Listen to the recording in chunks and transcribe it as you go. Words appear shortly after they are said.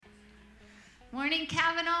Morning,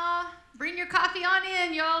 Cavanaugh. Bring your coffee on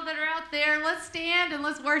in, y'all that are out there. Let's stand and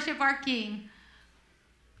let's worship our King.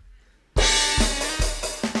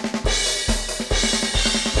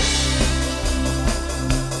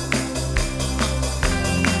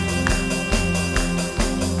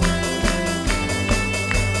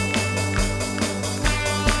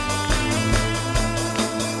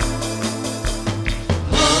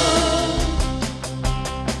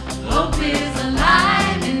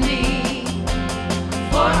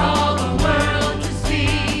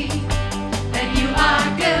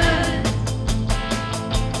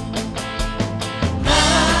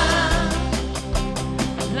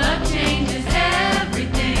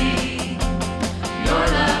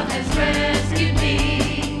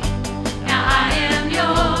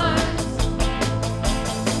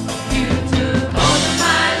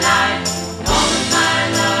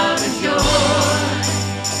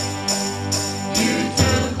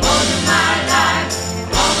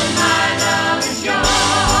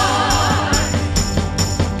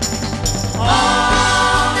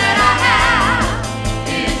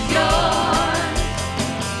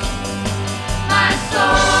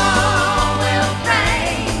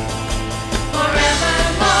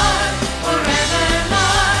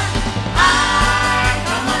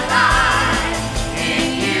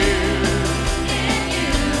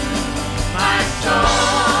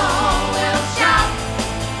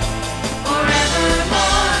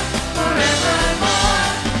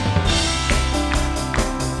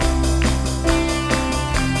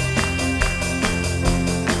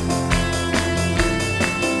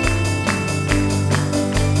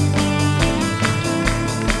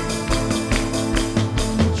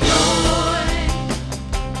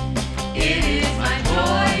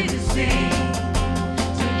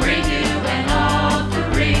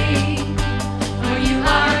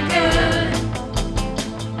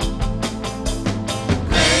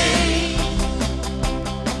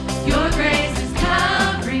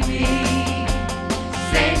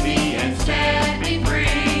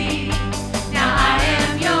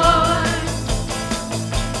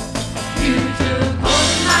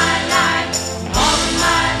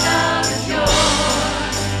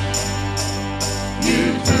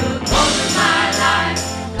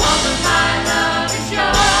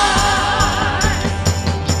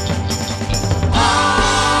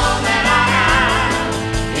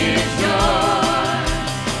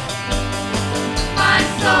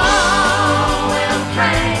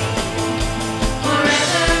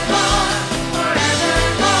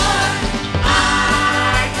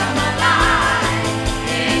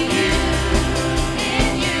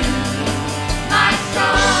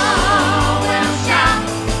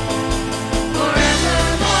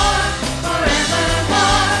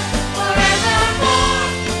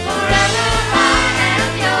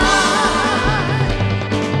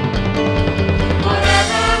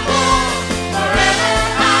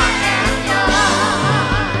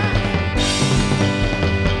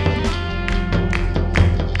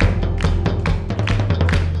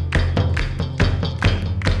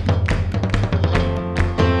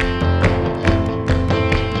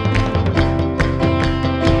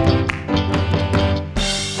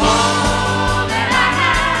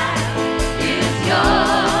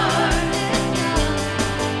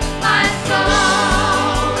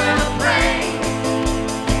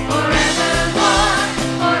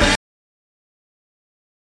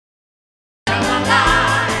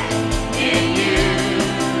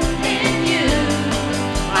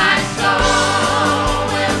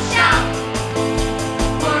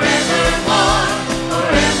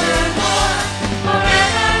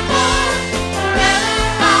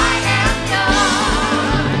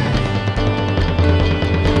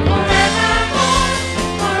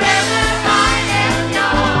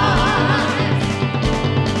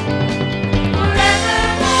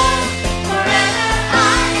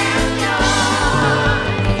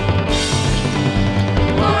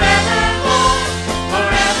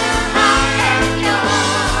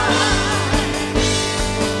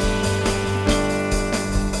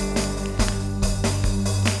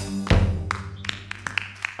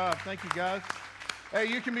 Thank you, guys. Hey,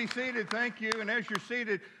 you can be seated. Thank you. And as you're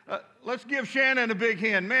seated, let's give Shannon a big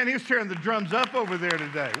hand. Man, he's tearing the drums up over there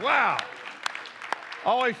today. Wow.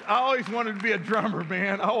 I always wanted to be a drummer,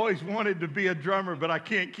 man. I always wanted to be a drummer, but I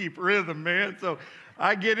can't keep rhythm, man. So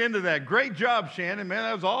I get into that. Great job, Shannon, man.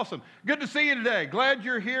 That was awesome. Good to see you today. Glad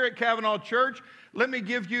you're here at Cavanaugh Church. Let me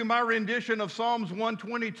give you my rendition of Psalms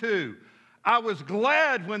 122. I was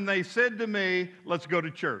glad when they said to me, let's go to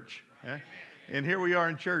church. Okay? And here we are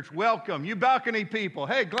in church. Welcome, you balcony people.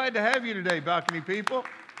 Hey, glad to have you today, balcony people.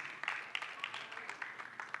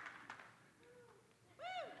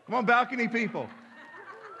 Come on, balcony people.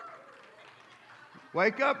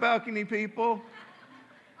 Wake up, balcony people.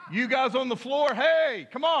 You guys on the floor, hey,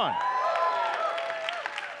 come on.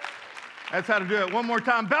 That's how to do it. One more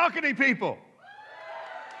time, balcony people.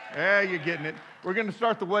 Yeah, you're getting it. We're going to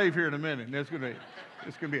start the wave here in a minute, and it's going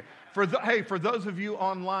to be. For those of you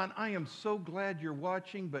online, I am so glad you're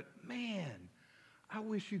watching, but man, I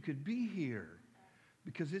wish you could be here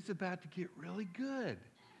because it's about to get really good.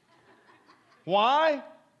 Why?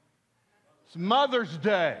 It's Mother's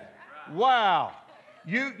Day. Wow.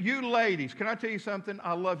 You ladies, can I tell you something?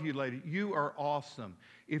 I love you ladies. You are awesome.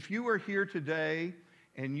 If you are here today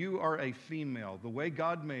and you are a female, the way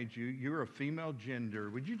God made you, you're a female gender.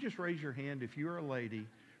 Would you just raise your hand? If you're a lady,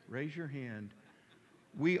 raise your hand.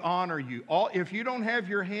 We honor you. If you don't have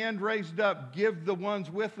your hand raised up, give the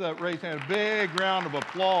ones with the raised hand a big round of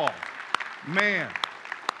applause. Man.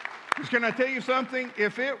 Can I tell you something?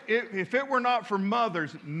 If it were not for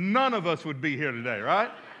mothers, none of us would be here today, right?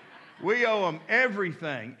 We owe them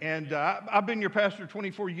everything. And I've been your pastor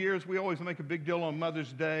 24 years. We always make a big deal on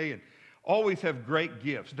Mother's Day and always have great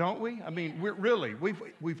gifts, don't we? I mean,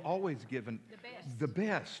 we've always given the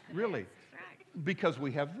best, really, because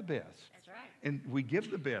we have the best. And we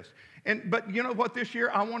give the best. But you know what? This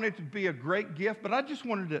year I wanted it to be a great gift, but I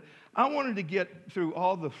wanted to get through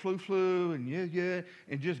all the flu and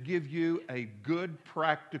and just give you a good,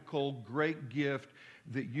 practical, great gift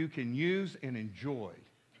that you can use and enjoy.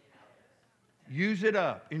 Use it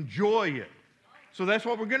up, enjoy it. So that's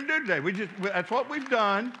what we're going to do today. That's what we've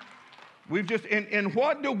done. And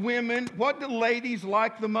what do ladies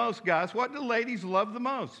like the most, guys? What do ladies love the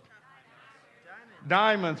most?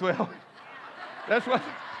 Diamonds. Well.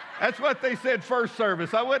 That's what they said first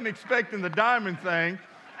service. I wasn't expecting the diamond thing.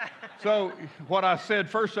 So what I said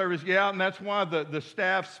first service, and that's why the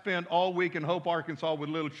staff spent all week in Hope, Arkansas with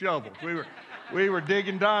little shovels. We were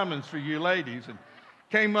digging diamonds for you ladies and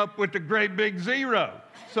came up with the great big zero.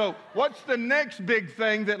 So what's the next big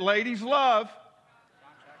thing that ladies love?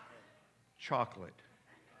 Chocolate.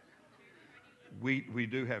 We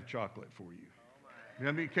do have chocolate for you.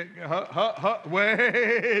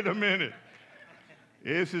 Wait a minute.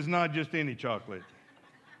 This is not just any chocolate.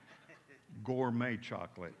 Gourmet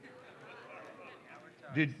chocolate.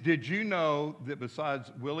 Did you know that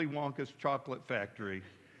besides Willy Wonka's chocolate factory,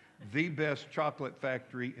 the best chocolate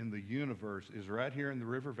factory in the universe is right here in the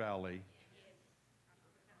River Valley,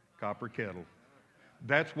 Copper Kettle?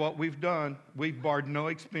 That's what we've done. We've barred no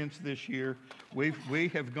expense this year. We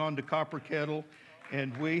have gone to Copper Kettle,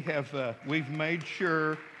 and we've made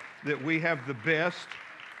sure that we have the best.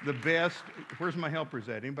 Where's my helpers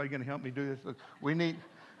at? Anybody going to help me do this? We need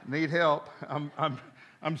help.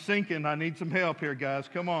 I'm sinking. I need some help here, guys.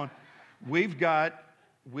 Come on. We've got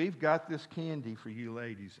this candy for you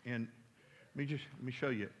ladies, and let me show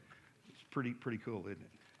you. It's pretty cool, isn't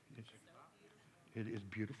it? It is a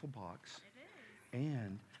beautiful box.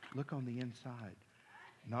 And look on the inside.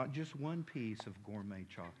 Not just one piece of gourmet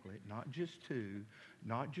chocolate, not just two,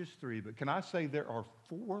 not just three, but can I say there are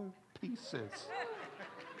 4 pieces?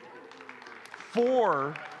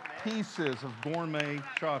 4 pieces of gourmet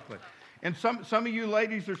chocolate. And some of you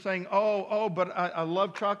ladies are saying, but I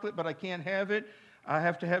love chocolate, but I can't have it. I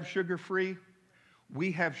have to have sugar-free.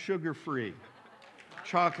 We have sugar-free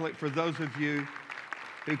chocolate for those of you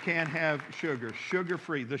who can't have sugar.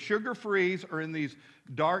 Sugar-free. The sugar-frees are in these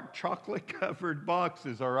dark chocolate-covered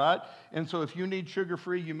boxes, all right? And so if you need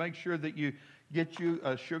sugar-free, you make sure that you get you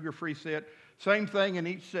a sugar-free set. Same thing in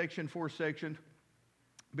each section, 4 sections.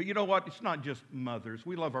 But you know what? It's not just mothers.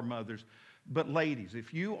 We love our mothers. But ladies,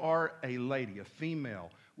 if you are a lady, a female,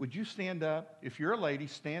 would you stand up? If you're a lady,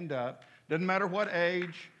 stand up. Doesn't matter what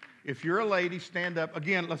age. If you're a lady, stand up.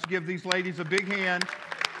 Again, let's give these ladies a big hand.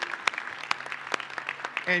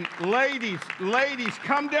 And ladies,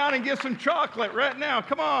 come down and get some chocolate right now.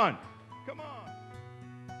 Come on. Come on.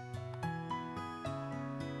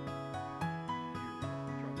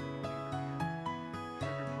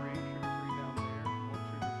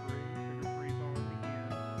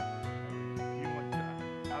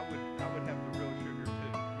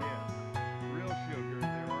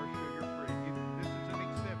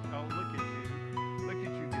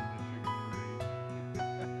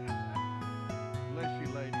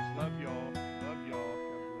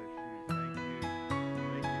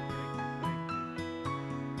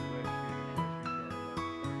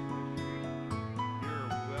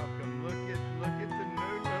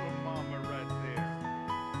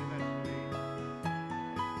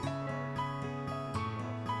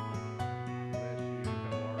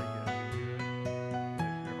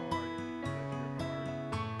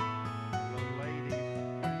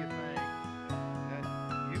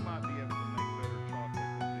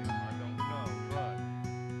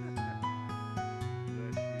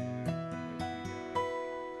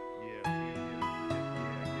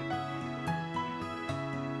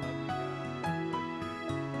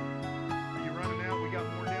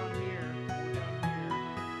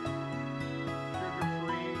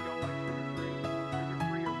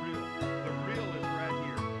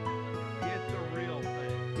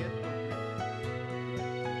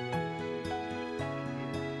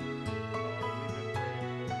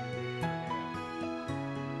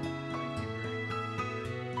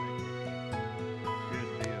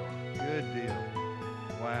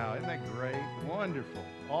 Wonderful.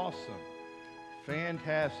 Awesome.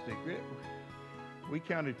 Fantastic. We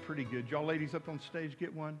counted pretty good. Y'all ladies up on stage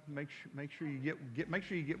get one. Make sure you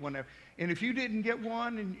get one. And if you didn't get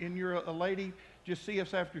one and you're a lady, just see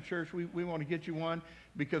us after church. We want to get you one,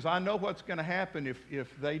 because I know what's going to happen if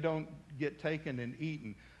they don't get taken and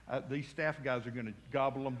eaten. These staff guys are going to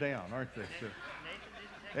gobble them down, aren't they? So,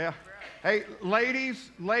 yeah. Hey, ladies,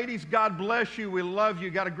 God bless you. We love you.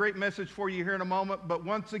 Got a great message for you here in a moment. But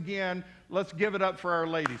once again, let's give it up for our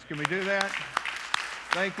ladies. Can we do that?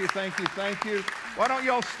 Thank you, thank you, thank you. Why don't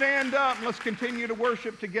y'all stand up and let's continue to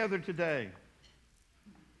worship together today.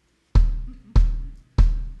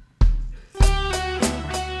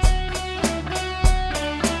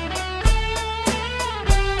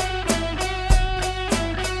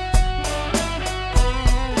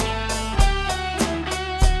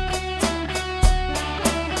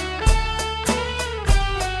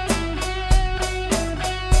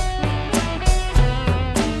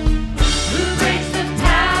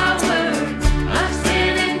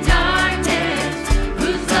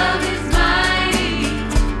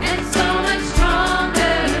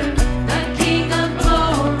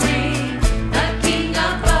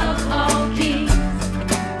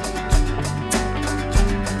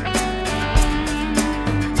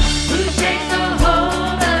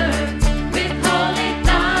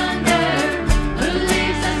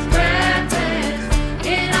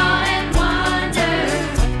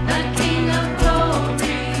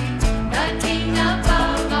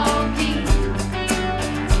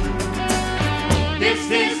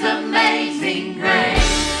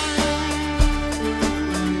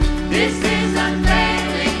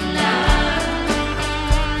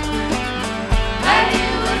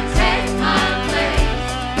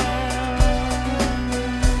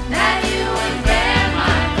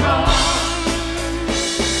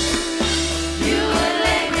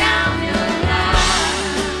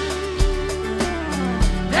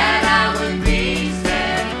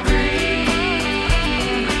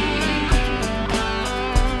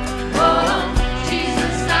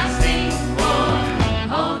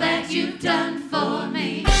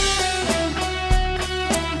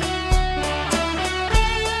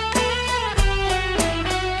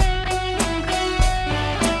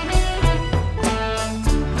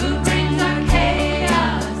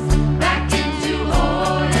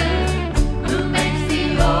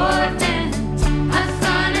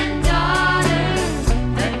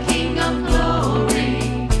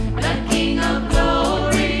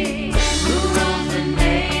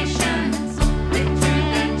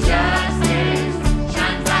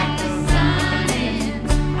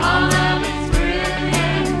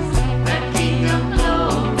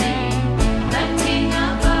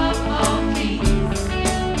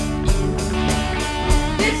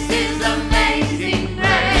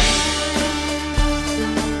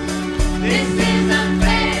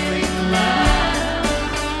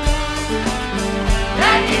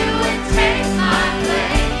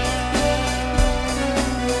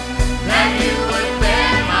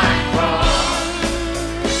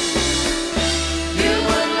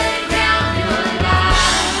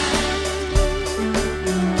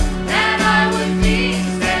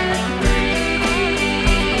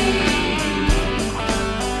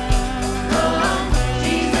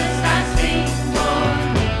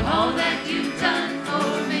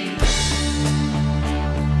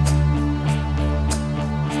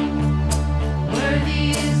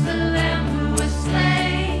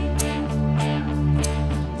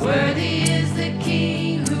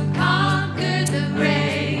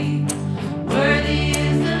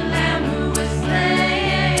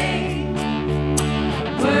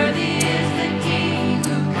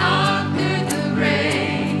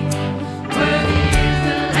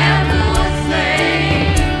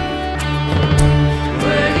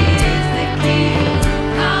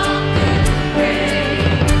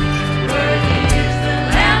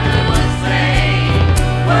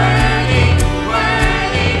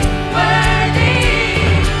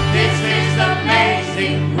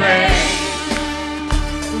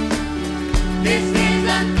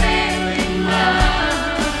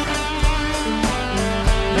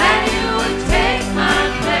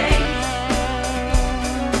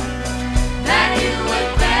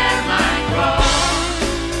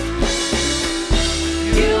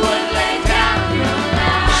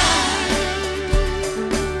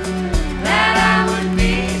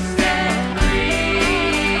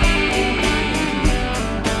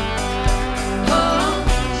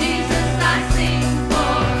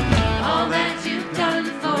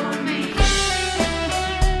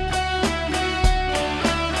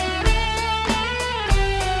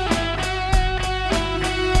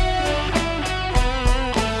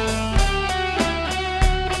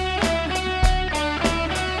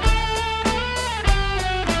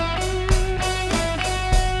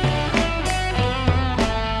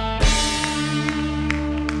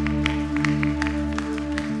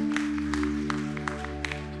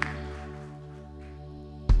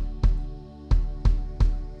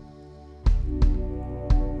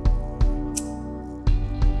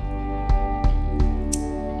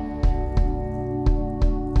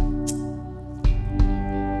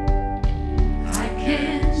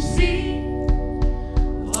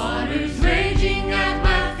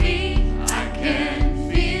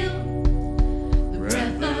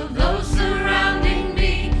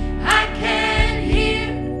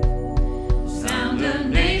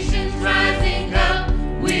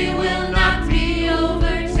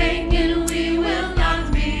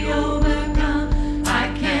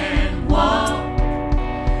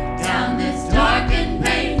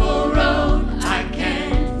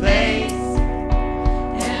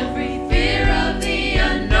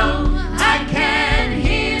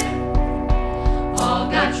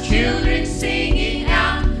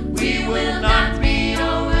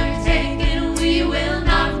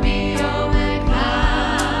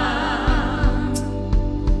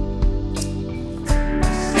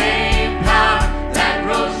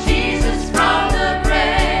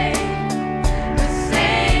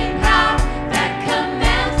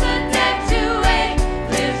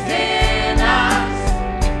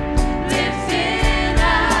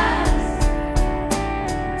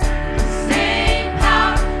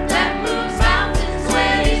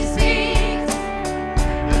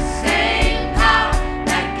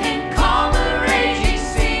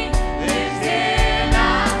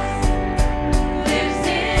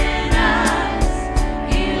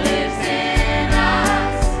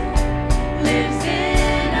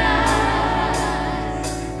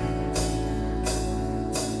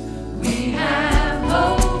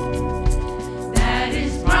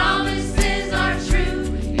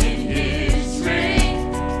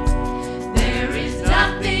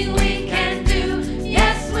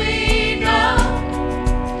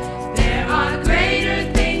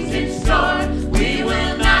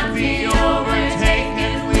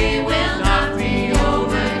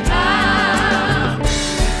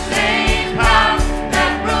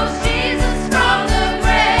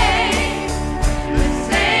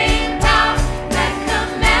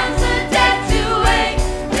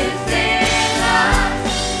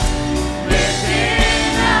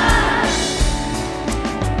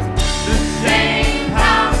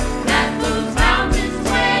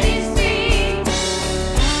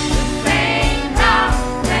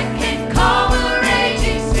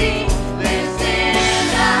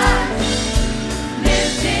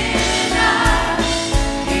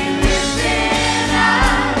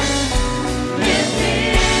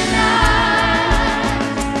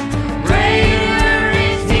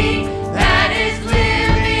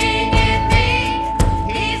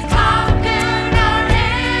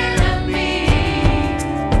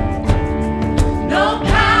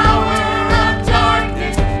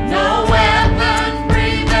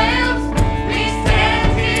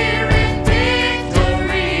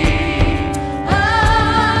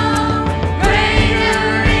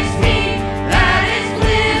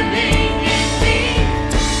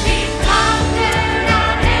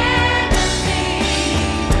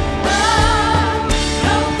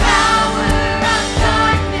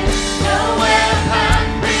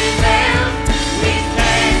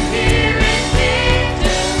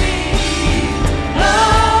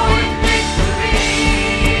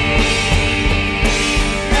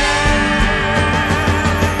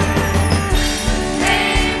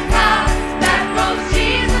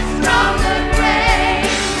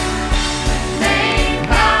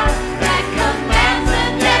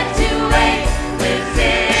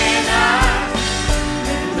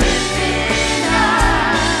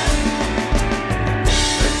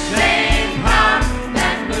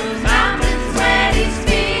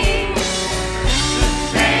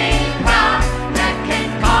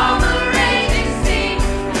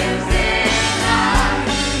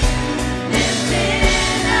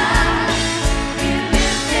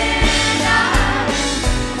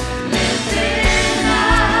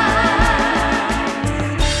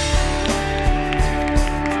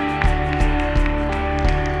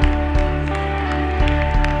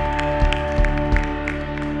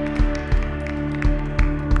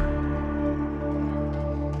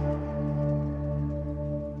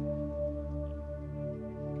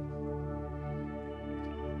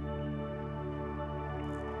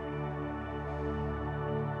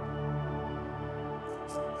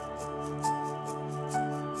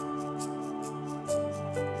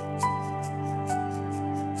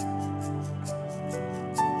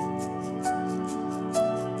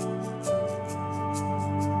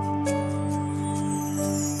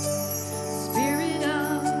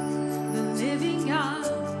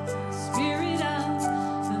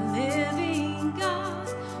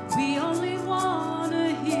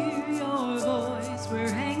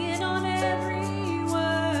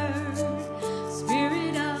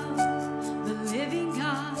 Living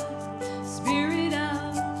God.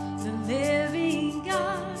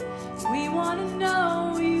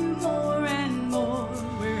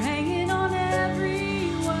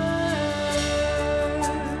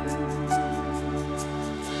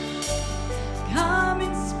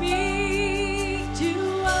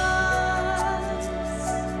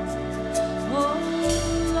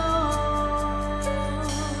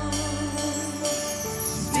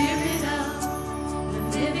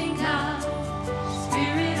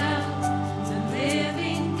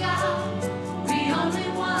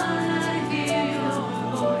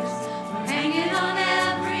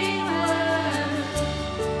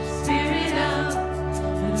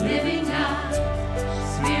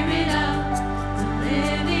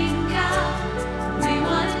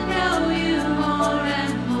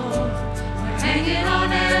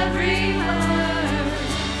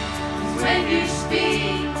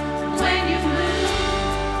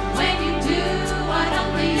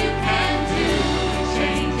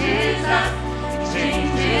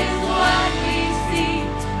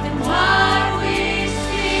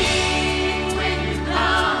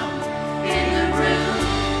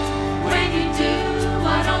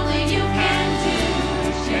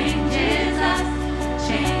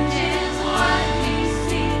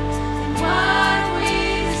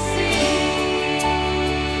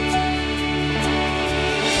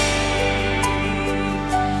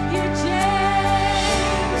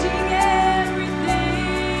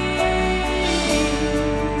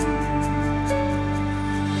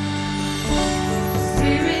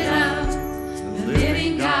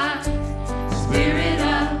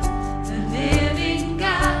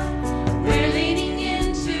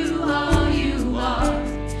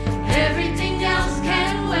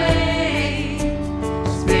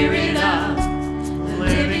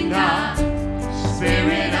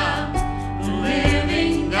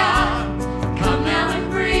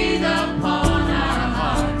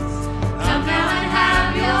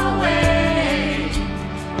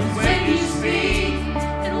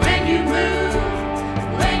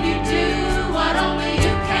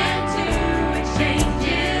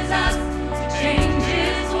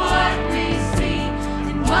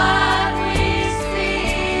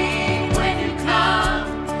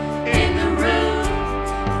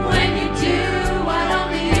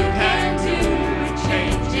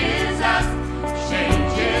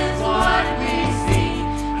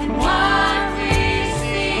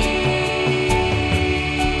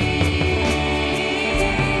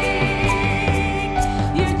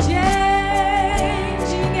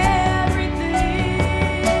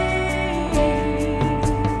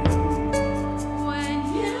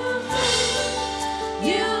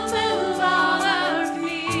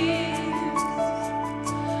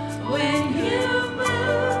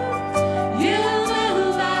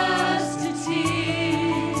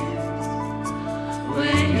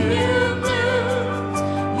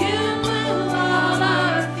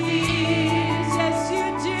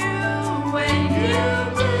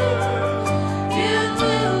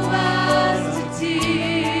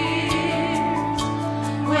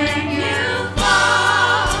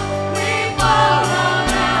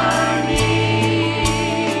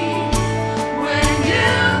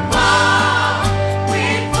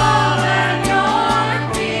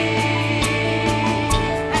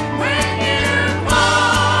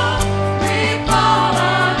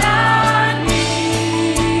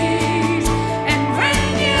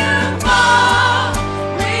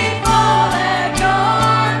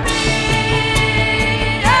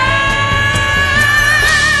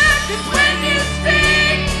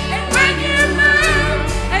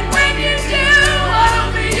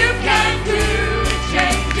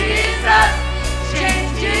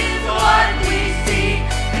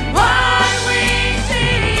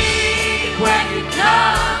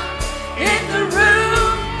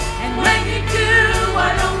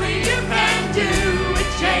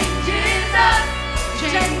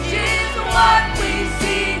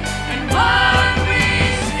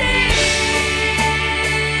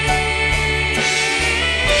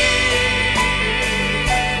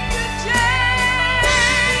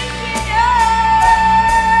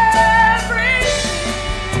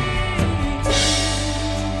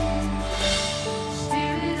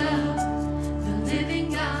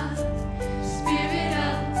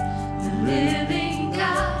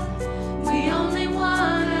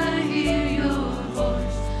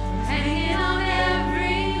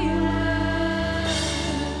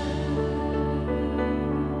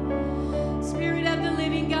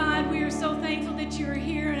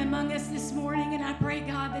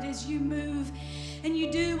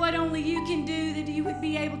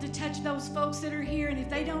 able to touch those folks that are here. And if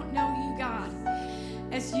they don't know you, God,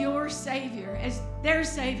 as your Savior, as their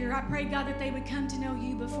Savior, I pray, God, that they would come to know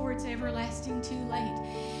you before it's everlasting too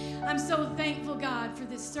late. I'm so thankful, God, for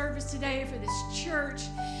this service today, for this church,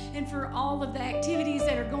 and for all of the activities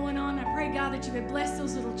that are going on. I pray, God, that you would bless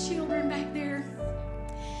those little children back there.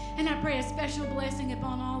 And I pray a special blessing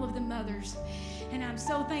upon all of the mothers. And I'm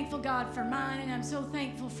so thankful, God, for mine, and I'm so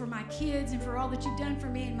thankful for my kids and for all that you've done for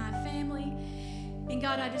me and my family. And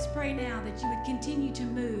God, I just pray now that you would continue to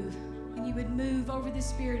move, and you would move over this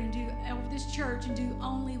spirit and do over this church and do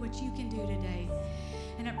only what you can do today.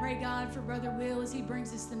 And I pray, God, for Brother Will as he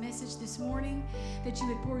brings us the message this morning, that you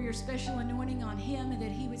would pour your special anointing on him and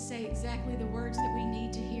that he would say exactly the words that we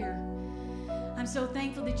need to hear. I'm so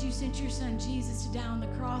thankful that you sent your son Jesus to die on the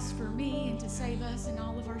cross for me and to save us and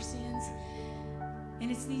all of our sins.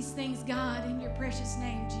 And it's these things, God, in your precious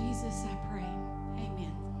name, Jesus, I pray.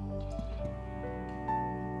 Amen.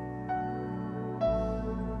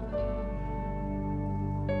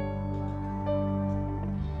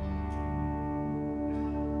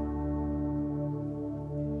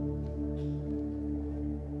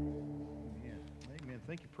 Amen.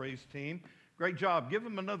 Thank you, praise team. Great job. Give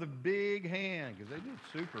them another big hand because they did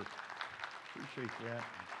super. Appreciate that.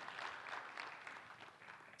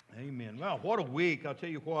 Amen. Well, what a week. I'll tell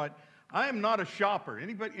you what. I am not a shopper.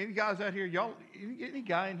 Any guys out here, any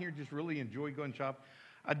guy in here just really enjoy going shopping?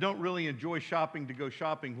 I don't really enjoy shopping to go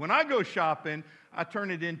shopping. When I go shopping, I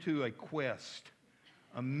turn it into a quest,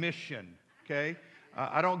 a mission, okay?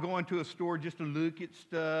 I don't go into a store just to look at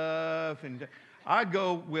stuff, and I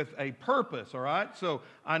go with a purpose, all right? So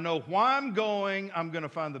I know why I'm going. I'm going to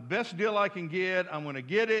find the best deal I can get. I'm going to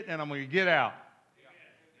get it, and I'm going to get out.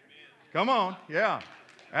 Come on, yeah.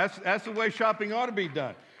 That's the way shopping ought to be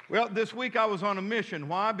done. Well, this week I was on a mission.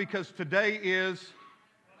 Why? Because today is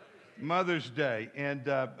Mother's Day, and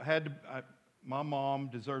my mom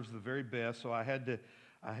deserves the very best, so I had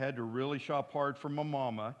to really shop hard for my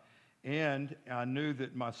mama. And I knew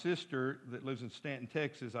that my sister that lives in Stanton,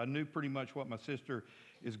 Texas, I knew pretty much what my sister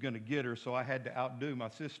is going to get her, so I had to outdo my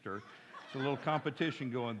sister. It's a little competition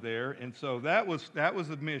going there, and so that was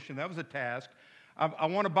a mission. That was a task. I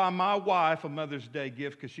want to buy my wife a Mother's Day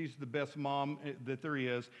gift because she's the best mom that there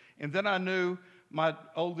is. And then I knew my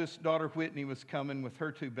oldest daughter, Whitney, was coming with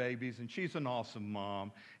her two babies, and she's an awesome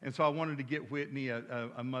mom. And so I wanted to get Whitney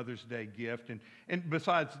a Mother's Day gift. And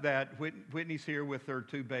besides that, Whitney's here with her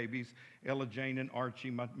two babies, Ella Jane and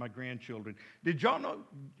Archie, my grandchildren. Did y'all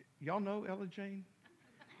know Ella Jane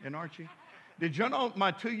and Archie? Did y'all know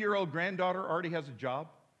my 2-year-old granddaughter already has a job?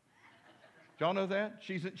 Did y'all know that?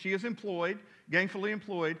 She is employed, gainfully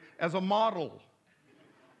employed, as a model.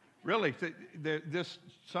 Really, this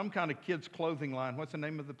some kind of kids' clothing line. What's the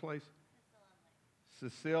name of the place?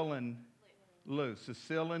 Cecile and Lou.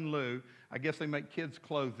 Cecile and Lou. I guess they make kids'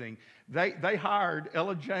 clothing. They hired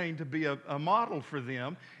Ella Jane to be a model for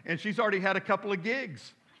them, and she's already had a couple of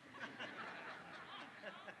gigs.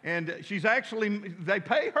 And they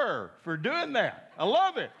pay her for doing that. I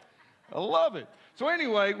love it. I love it. So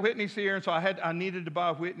anyway, Whitney's here, and so I needed to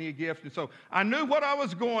buy Whitney a gift. And so I knew what I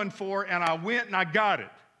was going for, and I went and I got it.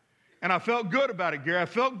 And I felt good about it, Gary. I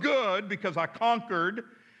felt good because I conquered,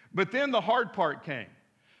 but then the hard part came.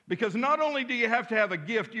 Because not only do you have to have a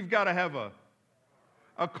gift, you've got to have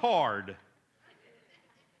a card.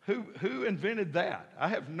 Who invented that? I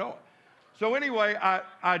have no... So anyway,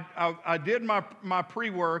 I did my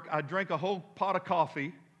pre-work. I drank a whole pot of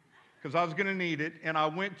coffee because I was going to need it, and I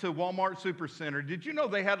went to Walmart Supercenter. Did you know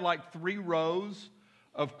they had like 3 rows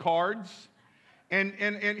of cards? And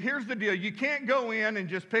here's the deal. You can't go in and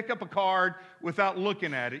just pick up a card without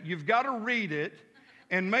looking at it. You've got to read it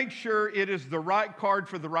and make sure it is the right card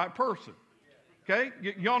for the right person. Okay?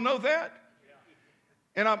 Y'all know that?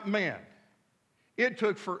 And man, it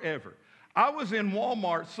took forever. I was in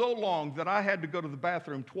Walmart so long that I had to go to the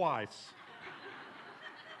bathroom twice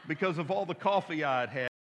because of all the coffee I had had.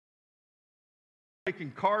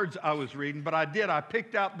 Picking cards I was reading, but I did. I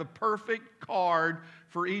picked out the perfect card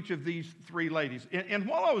for each of these 3 ladies. And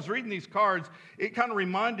while I was reading these cards, it kind of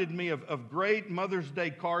reminded me of great Mother's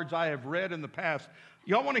Day cards I have read in the past.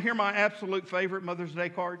 Y'all want to hear my absolute favorite Mother's Day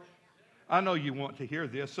card? I know you want to hear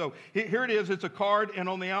this. So here it is. It's a card, and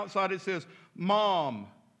on the outside it says, "Mom,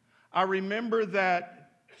 I remember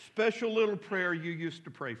that special little prayer you used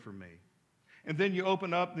to pray for me." And then you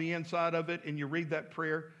open up the inside of it and you read that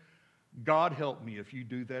prayer. "God help me if you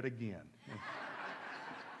do that again."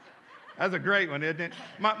 That's a great one, isn't it?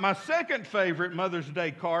 My second favorite Mother's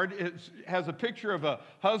Day card has a picture of a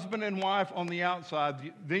husband and wife on the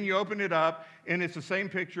outside. Then you open it up, and it's the same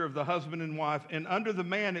picture of the husband and wife. And under the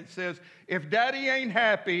man, it says, "If Daddy ain't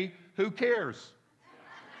happy, who cares?"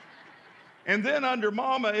 And then under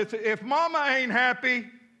Mama, it's, "If Mama ain't happy,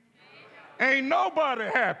 ain't nobody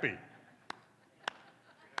happy."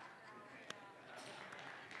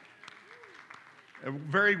 A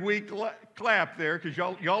very weak clap there, because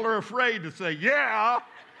y'all are afraid to say, "Yeah."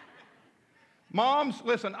 Moms,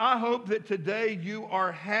 listen, I hope that today you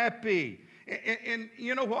are happy. And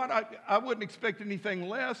you know what? I wouldn't expect anything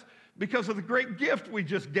less because of the great gift we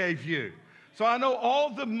just gave you. So I know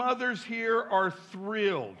all the mothers here are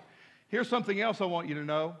thrilled. Here's something else I want you to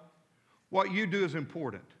know. What you do is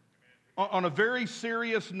important. On a very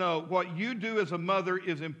serious note, what you do as a mother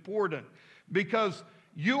is important because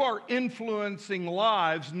you are influencing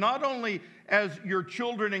lives, not only as your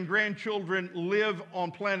children and grandchildren live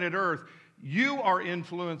on planet Earth, you are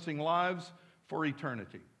influencing lives for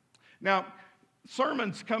eternity. Now,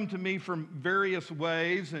 sermons come to me from various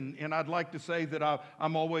ways, and I'd like to say that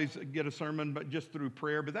I'm always get a sermon but just through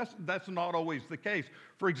prayer, but that's not always the case.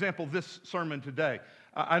 For example, this sermon today.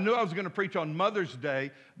 I knew I was going to preach on Mother's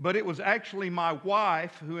Day, but it was actually my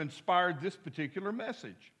wife who inspired this particular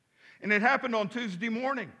message. And it happened on Tuesday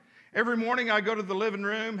morning. Every morning I go to the living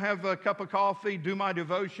room, have a cup of coffee, do my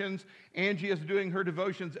devotions. Angie is doing her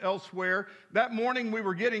devotions elsewhere. That morning we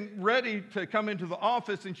were getting ready to come into the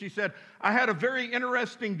office, and she said, "I had a very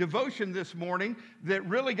interesting devotion this morning that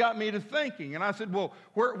really got me to thinking." And I said, "Well,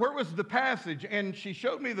 where was the passage?" And she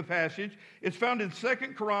showed me the passage. It's found in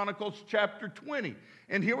 2 Chronicles chapter 20.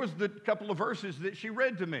 And here was the couple of verses that she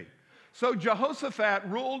read to me. "So Jehoshaphat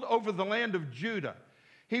ruled over the land of Judah.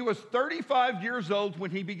 He was 35 years old when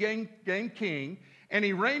he became king, and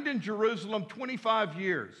he reigned in Jerusalem 25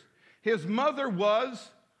 years. His mother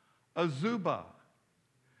was Azubah."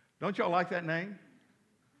 Don't y'all like that name?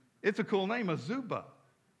 It's a cool name, Azubah.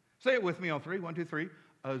 Say it with me on 3. 1, 2, 3.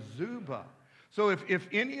 Azubah. So if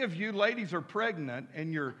any of you ladies are pregnant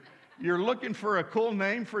and you're looking for a cool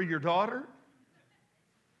name for your daughter,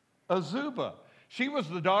 Azubah. She was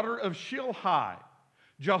the daughter of Shilhi.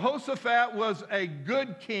 Jehoshaphat was a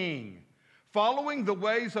good king, following the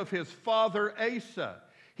ways of his father Asa.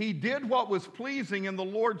 He did what was pleasing in the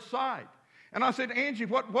Lord's sight. And I said, "Angie,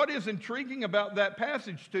 what is intriguing about that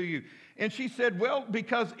passage to you?" And she said, "Well,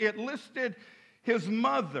 because it listed his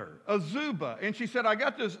mother, Azubah." And she said, "I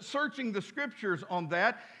got to searching the scriptures on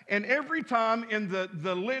that, and every time in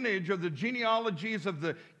the lineage or the genealogies of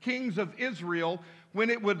the kings of Israel, when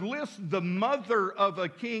it would list the mother of a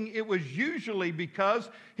king, it was usually because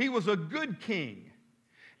he was a good king.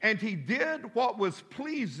 And he did what was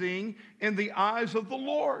pleasing in the eyes of the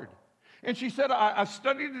Lord." And she said, I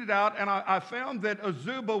studied it out, and I found that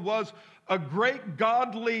Azubah was a great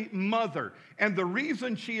godly mother. And the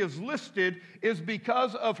reason she is listed is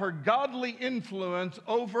because of her godly influence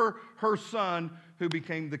over her son who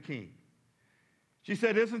became the king. She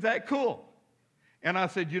said, "Isn't that cool?" And I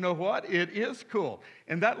said, "You know what? It is cool."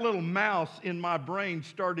 And that little mouse in my brain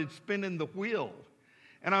started spinning the wheel.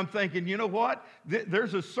 And I'm thinking, you know what?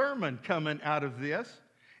 There's a sermon coming out of this.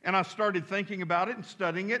 And I started thinking about it and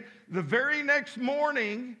studying it. The very next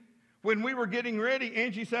morning, when we were getting ready,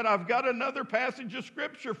 Angie said, "I've got another passage of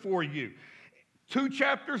scripture for you." 2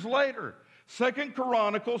 chapters later, 2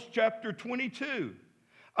 Chronicles chapter 22.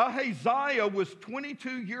 Ahaziah was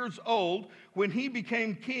 22 years old when he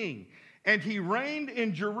became king, and he reigned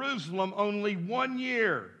in Jerusalem only 1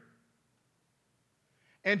 year.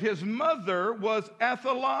 And his mother was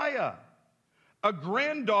Athaliah, a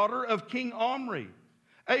granddaughter of King Omri.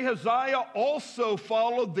 Ahaziah also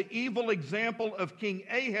followed the evil example of King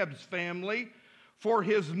Ahab's family, for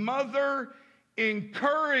his mother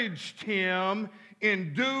encouraged him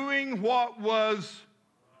in doing what was.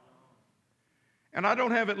 And I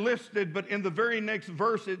don't have it listed, but in the very next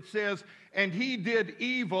verse it says, "And he did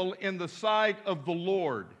evil in the sight of the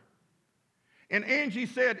Lord." And Angie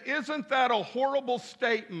said, "Isn't that a horrible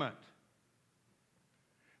statement?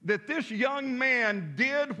 That this young man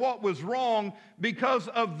did what was wrong because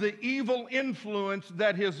of the evil influence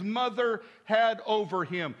that his mother had over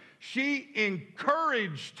him. She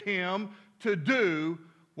encouraged him to do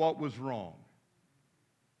what was wrong."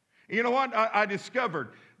 You know what? I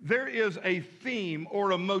discovered there is a theme or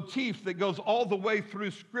a motif that goes all the way through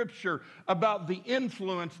Scripture about the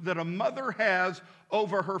influence that a mother has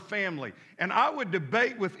over her family. And I would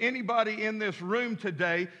debate with anybody in this room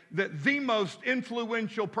today that the most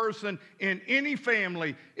influential person in any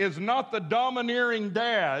family is not the domineering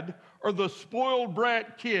dad or the spoiled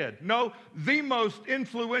brat kid. No, the most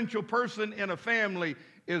influential person in a family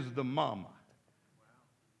is the mama.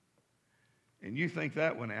 And you think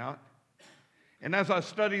that one out. And as I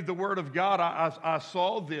studied the Word of God, I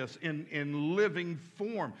saw this in living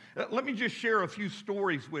form. Let me just share a few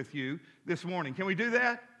stories with you this morning. Can we do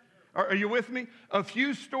that? Are you with me? A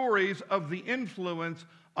few stories of the influence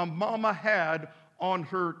a mama had on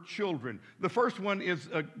her children. The first one is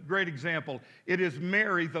a great example. It is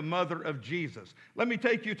Mary, the mother of Jesus. Let me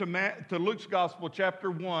take you to Luke's Gospel, chapter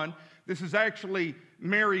 1. This is actually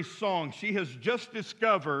Mary's song. She has just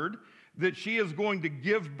discovered that she is going to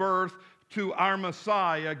give birth to our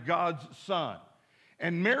Messiah, God's Son.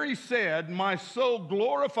 And Mary said, "My soul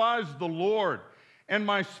glorifies the Lord, and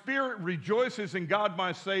my spirit rejoices in God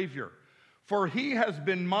my Savior. For he has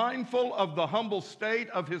been mindful of the humble state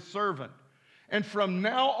of his servant. And from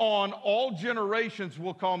now on, all generations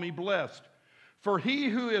will call me blessed. For he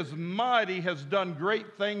who is mighty has done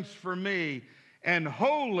great things for me, and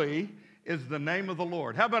holy is the name of the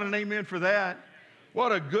Lord." How about an amen for that?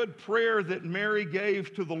 What a good prayer that Mary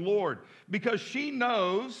gave to the Lord, because she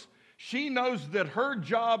knows that her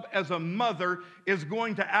job as a mother is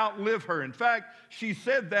going to outlive her. In fact, she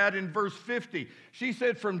said that in verse 50. She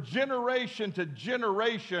said, "From generation to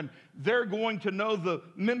generation, they're going to know the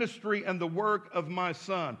ministry and the work of my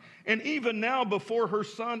son." And even now, before her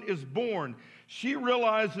son is born, she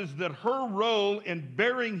realizes that her role in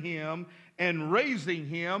bearing him and raising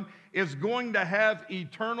him is going to have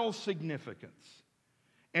eternal significance.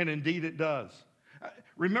 And indeed it does.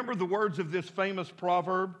 Remember the words of this famous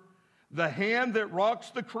proverb? The hand that rocks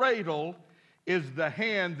the cradle is the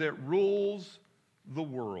hand that rules the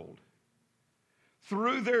world.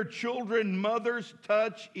 Through their children, mothers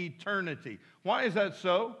touch eternity. Why is that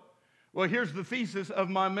so? Well, here's the thesis of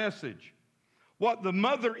my message. What the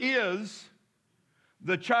mother is,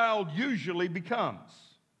 the child usually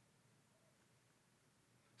becomes.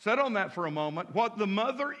 Sit on that for a moment. What the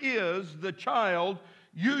mother is, the child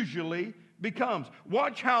usually becomes.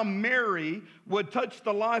 Watch how Mary would touch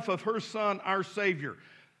the life of her son, our Savior.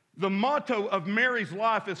 The motto of Mary's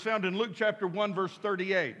life is found in Luke chapter 1, verse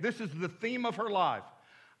 38. This is the theme of her life.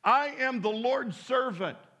 "I am the Lord's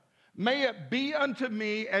servant. May it be unto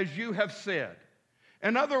me as you have said."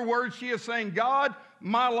 In other words, she is saying, "God,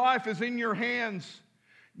 my life is in your hands.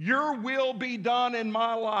 Your will be done in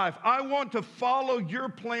my life. I want to follow your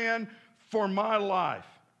plan for my life."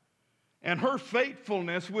 And her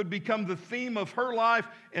faithfulness would become the theme of her life,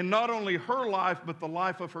 and not only her life, but the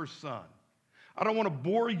life of her son. I don't want to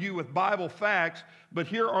bore you with Bible facts, but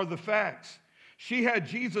here are the facts. She had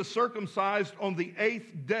Jesus circumcised on the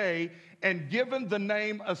 8th day and given the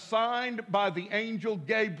name assigned by the angel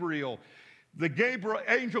Gabriel.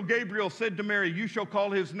 Angel Gabriel said to Mary, "You shall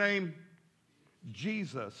call his name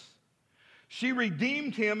Jesus." She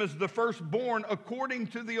redeemed him as the firstborn according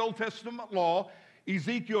to the Old Testament law,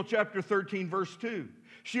 Ezekiel chapter 13, verse 2.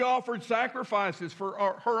 She offered sacrifices for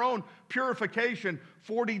her own purification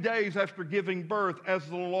 40 days after giving birth, as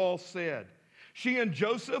the law said. She and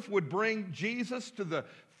Joseph would bring Jesus to the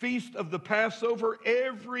feast of the Passover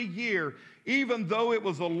every year, even though it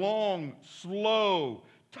was a long, slow,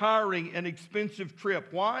 tiring, and expensive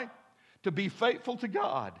trip. Why? To be faithful to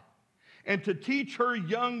God and to teach her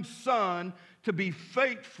young son to be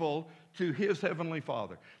faithful to his heavenly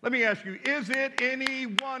Father. Let me ask you, is it any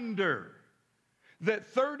wonder that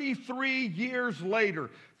 33 years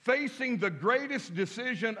later, facing the greatest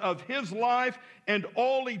decision of his life and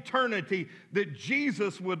all eternity, that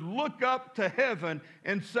Jesus would look up to heaven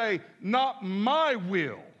and say, "Not my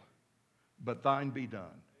will, but thine be done"?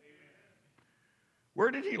 Amen.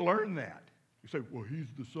 Where did he learn that? You say, "Well,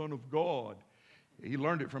 he's the Son of God." He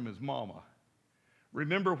learned it from his mama.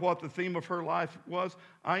 Remember what the theme of her life was?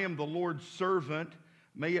 "I am the Lord's servant.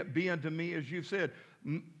 May it be unto me as you've said.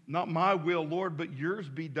 Not my will, Lord, but yours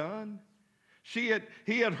be done." He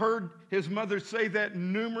had heard his mother say that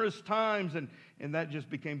numerous times, and that just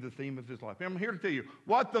became the theme of his life. I'm here to tell you,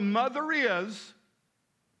 what the mother is,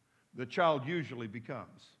 the child usually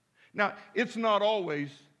becomes. Now, it's not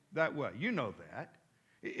always that way. You know that.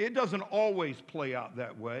 It doesn't always play out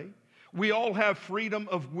that way. We all have freedom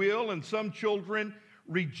of will, and some children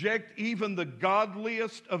reject even the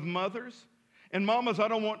godliest of mothers. And mamas, I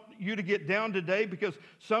don't want you to get down today, because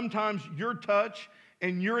sometimes your touch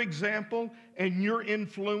and your example and your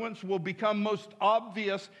influence will become most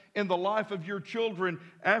obvious in the life of your children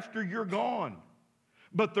after you're gone.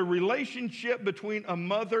 But the relationship between a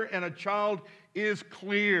mother and a child is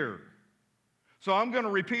clear. So I'm going to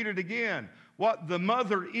repeat it again. What the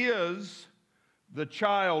mother is, the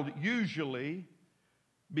child usually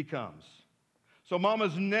becomes. So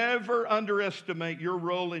mamas, never underestimate your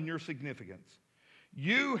role and your significance.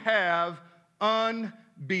 You have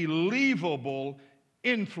unbelievable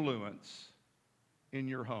influence in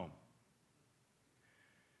your home.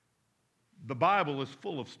 The Bible is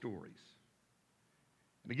full of stories.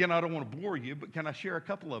 And again, I don't want to bore you, but can I share a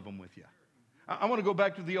couple of them with you? I want to go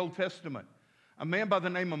back to the Old Testament. A man by the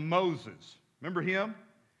name of Moses. Remember him?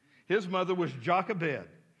 His mother was Jochebed.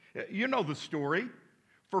 You know the story.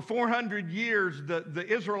 For 400 years, the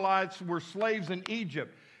Israelites were slaves in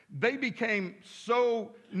Egypt. They became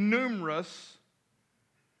so numerous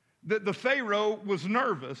that the Pharaoh was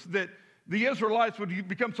nervous that the Israelites would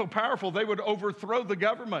become so powerful they would overthrow the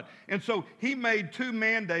government. And so he made two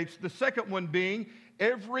mandates, the second one being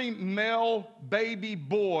every male baby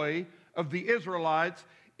boy of the Israelites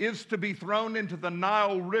is to be thrown into the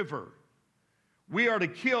Nile River. We are to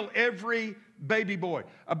kill every baby boy.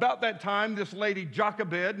 About that time, this lady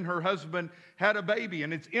Jochebed and her husband had a baby.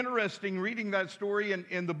 And it's interesting reading that story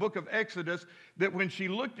in the book of Exodus that when she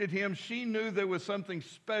looked at him, she knew there was something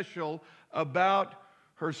special about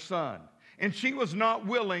her son. And she was not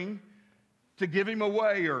willing to give him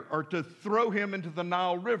away or to throw him into the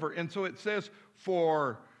Nile River. And so it says,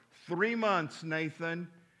 for 3 months, Nathan,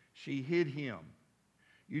 she hid him.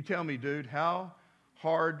 You tell me, dude, how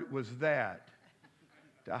hard was that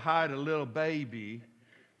to hide a little baby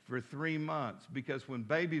for 3 months? Because when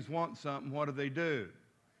babies want something, what do?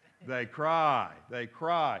 They cry. They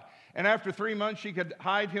cry. And after 3 months, she could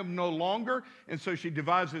hide him no longer. And so she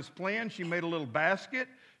devised this plan. She made a little basket.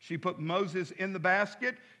 She put Moses in the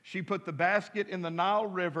basket. She put the basket in the Nile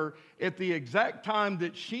River at the exact time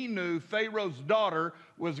that she knew Pharaoh's daughter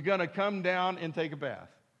was going to come down and take a bath.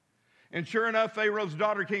 And sure enough, Pharaoh's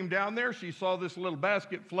daughter came down there. She saw this little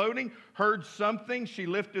basket floating, heard something. She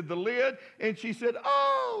lifted the lid, and she said,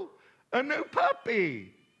 "Oh, a new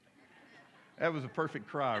puppy." That was a perfect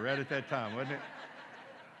cry right at that time, wasn't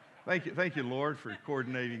it? Thank you, Lord, for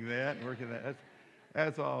coordinating that and working that.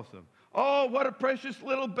 That's awesome. Oh, what a precious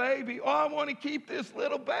little baby. Oh, I want to keep this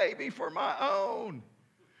little baby for my own.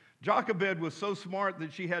 Jochebed was so smart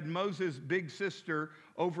that she had Moses' big sister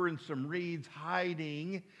over in some reeds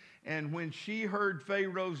hiding. And when she heard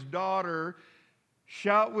Pharaoh's daughter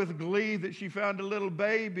shout with glee that she found a little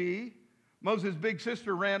baby, Moses' big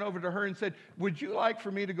sister ran over to her and said, "Would you like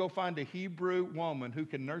for me to go find a Hebrew woman who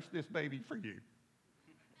can nurse this baby for you?"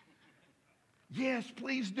 "Yes,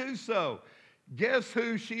 please do so." Guess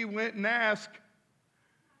who she went and asked?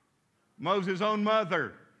 Moses' own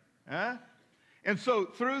mother. Huh? And so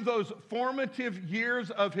through those formative years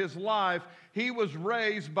of his life, he was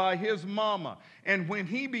raised by his mama. And when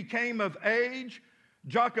he became of age,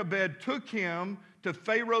 Jochebed took him to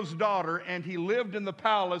Pharaoh's daughter, and he lived in the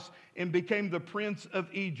palace and became the prince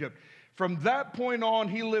of Egypt. From that point on,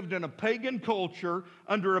 he lived in a pagan culture,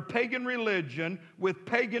 under a pagan religion, with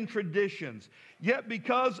pagan traditions. Yet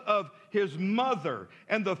because of his mother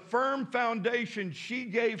and the firm foundation she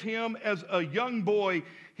gave him as a young boy,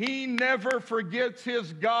 he never forgets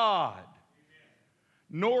his God,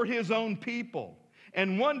 nor his own people.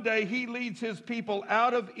 And one day he leads his people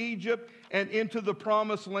out of Egypt and into the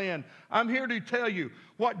promised land. I'm here to tell you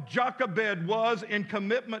what Jochebed was in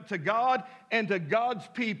commitment to God and to God's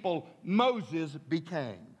people, Moses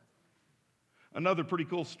became. Another pretty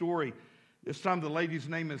cool story. This time the lady's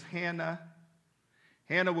name is Hannah.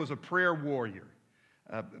 Hannah was a prayer warrior.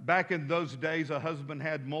 Back in those days, a husband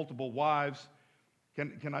had multiple wives.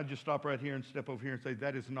 Can I just stop right here and step over here and say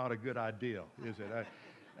that is not a good idea, is it?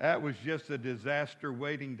 That was just a disaster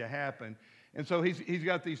waiting to happen. And so he's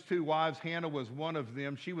got these two wives. Hannah was one of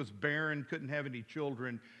them. She was barren, couldn't have any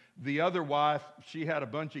children. The other wife, she had a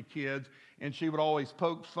bunch of kids, and she would always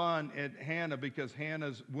poke fun at Hannah because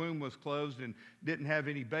Hannah's womb was closed and didn't have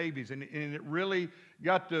any babies. And it really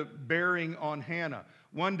got to bearing on Hannah.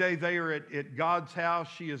 One day they are at God's house.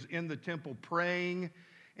 She is in the temple praying,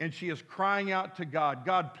 and she is crying out to God,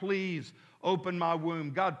 "God, please open my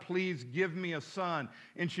womb. God, please give me a son."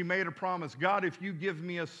 And she made a promise, "God, if you give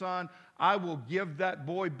me a son, I will give that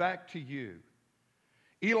boy back to you."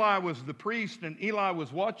 Eli was the priest, and Eli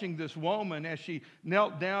was watching this woman as she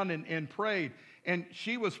knelt down and prayed. And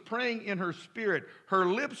she was praying in her spirit. Her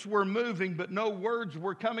lips were moving, but no words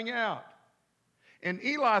were coming out. And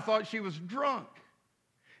Eli thought she was drunk.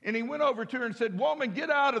 And he went over to her and said, "Woman,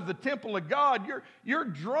 get out of the temple of God. You're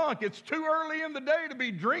drunk. It's too early in the day to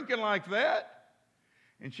be drinking like that."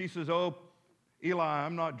 And she says, "Oh, Eli,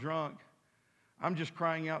 I'm not drunk. I'm just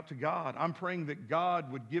crying out to God. I'm praying that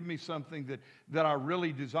God would give me something that I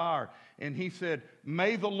really desire." And he said,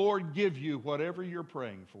 "May the Lord give you whatever you're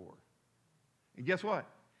praying for." And guess what?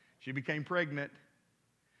 She became pregnant.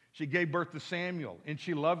 She gave birth to Samuel, and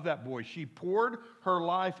she loved that boy. She poured her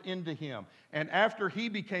life into him. And after he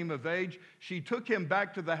became of age, she took him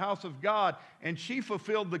back to the house of God, and she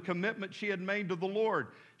fulfilled the commitment she had made to the Lord.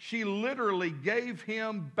 She literally gave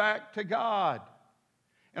him back to God.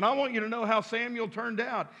 And I want you to know how Samuel turned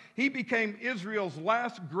out. He became Israel's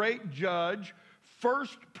last great judge,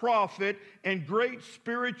 first prophet, and great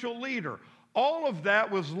spiritual leader. All of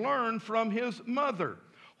that was learned from his mother.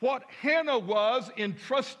 What Hannah was in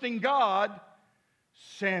trusting God,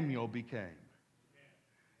 Samuel became.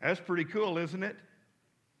 That's pretty cool, isn't it?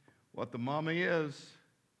 What the mama is,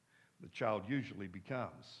 the child usually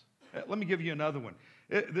becomes. Let me give you another one.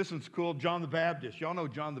 This one's cool. John the Baptist. Y'all know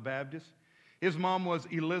John the Baptist? His mom was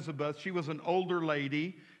Elizabeth. She was an older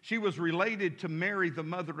lady. She was related to Mary, the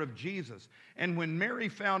mother of Jesus. And when Mary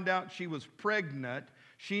found out she was pregnant,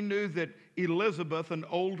 she knew that Elizabeth, an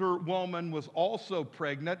older woman, was also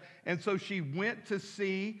pregnant, and so she went to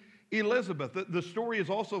see Elizabeth. The story is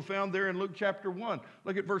also found there in Luke chapter 1.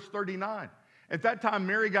 Look at verse 39. At that time,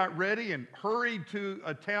 Mary got ready and hurried to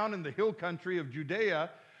a town in the hill country of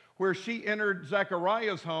Judea, where she entered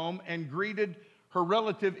Zechariah's home and greeted her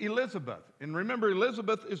relative Elizabeth. And remember,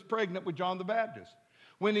 Elizabeth is pregnant with John the Baptist.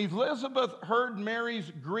 When Elizabeth heard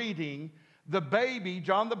Mary's greeting, the baby,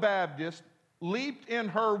 John the Baptist, leaped in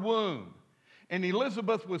her womb, and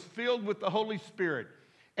Elizabeth was filled with the Holy Spirit.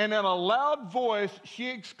 And in a loud voice, she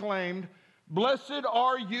exclaimed, "Blessed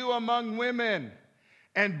are you among women,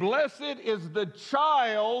 and blessed is the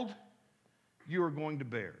child you are going to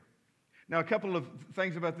bear." Now, a couple of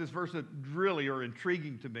things about this verse that really are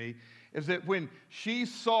intriguing to me is that when she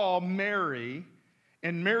saw Mary,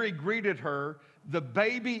 and Mary greeted her, the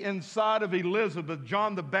baby inside of Elizabeth,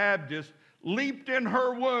 John the Baptist, leaped in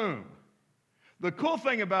her womb. The cool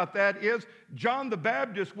thing about that is John the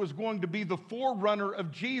Baptist was going to be the forerunner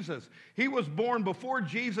of Jesus. He was born before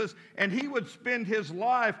Jesus, and he would spend his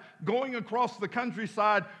life going across the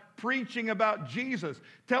countryside preaching about Jesus,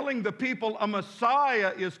 telling the people a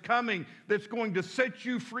Messiah is coming that's going to set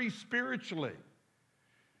you free spiritually.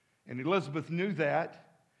 And Elizabeth knew that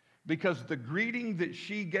because the greeting that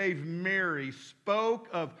she gave Mary spoke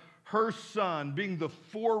of her son being the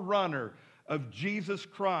forerunner of Jesus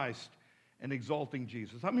Christ and exalting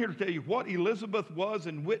Jesus. I'm here to tell you what Elizabeth was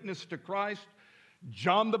and witnessed to Christ,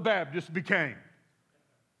 John the Baptist became.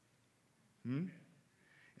 And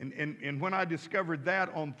when I discovered that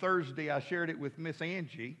on Thursday, I shared it with Miss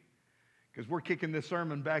Angie, because we're kicking this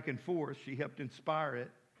sermon back and forth. She helped inspire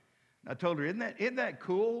it. I told her, isn't that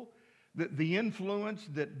cool? The influence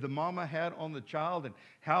that the mama had on the child and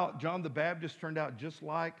how John the Baptist turned out just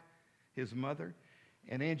like his mother.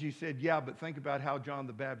 And Angie said, yeah, but think about how John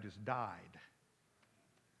the Baptist died.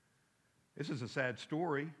 This is a sad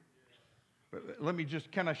story. But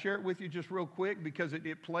can I share it with you just real quick? Because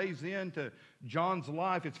it plays into John's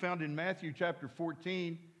life. It's found in Matthew chapter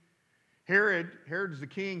 14. Herod's the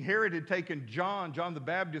king. Herod had taken John the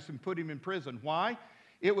Baptist, and put him in prison. Why?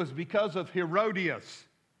 It was because of Herodias.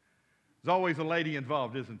 There's always a lady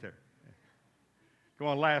involved, isn't there? Come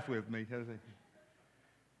on, laugh with me.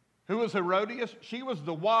 Who was Herodias? She was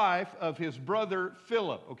the wife of his brother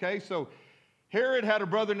Philip, okay? So Herod had a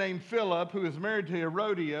brother named Philip who was married to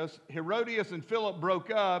Herodias. Herodias and Philip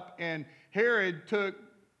broke up, and Herod took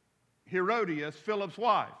Herodias, Philip's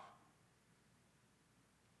wife.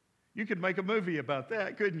 You could make a movie about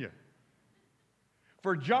that, couldn't you?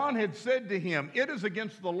 For John had said to him, "It is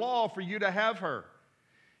against the law for you to have her."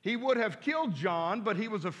 He would have killed John, but he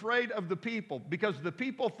was afraid of the people, because the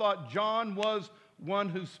people thought John was one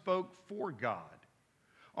who spoke for God.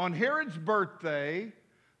 On Herod's birthday,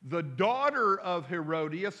 the daughter of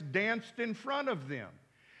Herodias danced in front of them.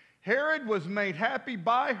 Herod was made happy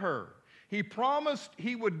by her. He promised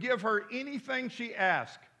he would give her anything she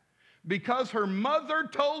asked. Because her mother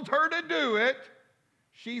told her to do it,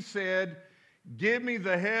 she said, "Give me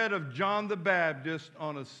the head of John the Baptist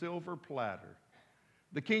on a silver platter."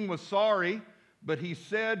 The king was sorry, but he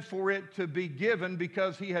said for it to be given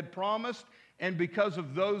because he had promised and because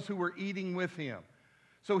of those who were eating with him.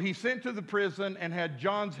 So he sent to the prison and had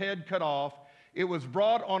John's head cut off. It was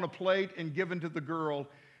brought on a plate and given to the girl,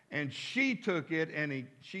 and she took it and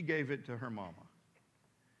she gave it to her mama.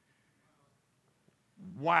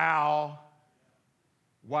 Wow.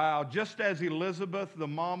 Wow. Just as Elizabeth, the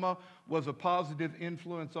mama, was a positive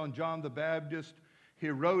influence on John the Baptist,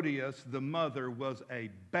 Herodias, the mother, was a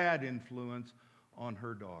bad influence on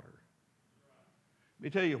her daughter. Let me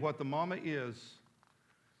tell you, what the mama is,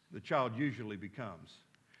 the child usually becomes.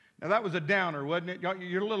 Now, that was a downer, wasn't it?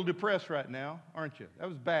 You're a little depressed right now, aren't you? That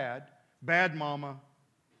was bad. Bad mama.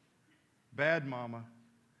 Bad mama.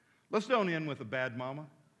 Let's don't end with a bad mama.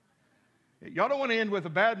 Y'all don't want to end with a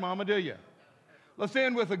bad mama, do you? Let's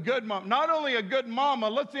end with a good mama. Not only a good mama,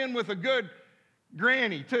 let's end with a good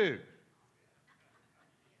granny, too.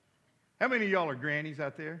 How many of y'all are grannies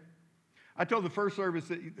out there? I told the first service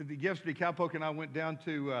that yesterday, Cowpoke and I went down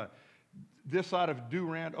to this side of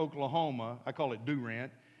Durant, Oklahoma. I call it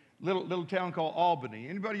Durant. Little town called Albany.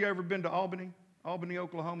 Anybody ever been to Albany? Albany,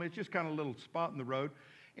 Oklahoma? It's just kind of a little spot in the road.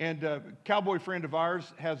 And a cowboy friend of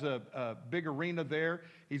ours has a big arena there.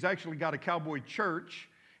 He's actually got a cowboy church,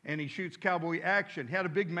 and he shoots cowboy action. He had a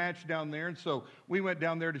big match down there, and so we went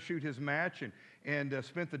down there to shoot his match and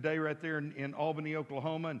spent the day right there in Albany,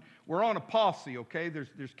 Oklahoma. And we're on a posse, okay?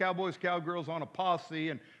 There's cowboys, cowgirls on a posse,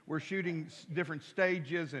 and we're shooting different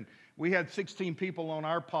stages, and we had 16 people on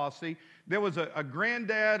our posse. There was a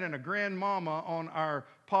granddad and a grandmama on our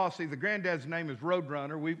posse. The granddad's name is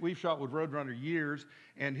Roadrunner. We've shot with Roadrunner years.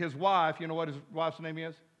 And his wife, you know what his wife's name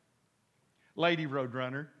is? Lady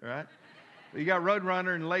Roadrunner, right? You got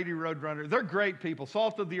Roadrunner and Lady Roadrunner. They're great people,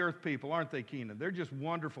 salt of the earth people, aren't they, Keenan? They're just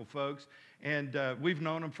wonderful folks. And we've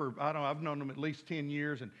known them for, I've known them at least 10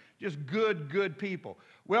 years, and just good people.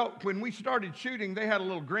 Well, when we started shooting, they had a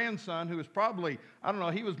little grandson who was probably,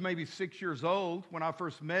 he was maybe 6 years old when I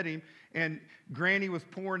first met him. And Granny was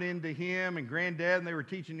pouring into him and Granddad, and they were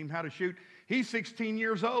teaching him how to shoot. He's 16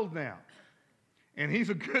 years old now. And he's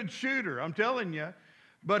a good shooter, I'm telling you.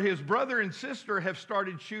 But his brother and sister have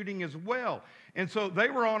started shooting as well. And so they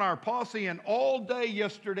were on our posse, and all day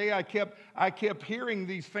yesterday I kept hearing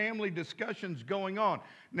these family discussions going on.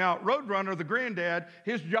 Now, Roadrunner, the granddad,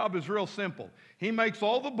 his job is real simple. He makes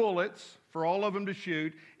all the bullets for all of them to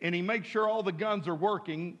shoot, and he makes sure all the guns are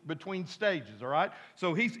working between stages, all right?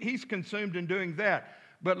 So he's consumed in doing that.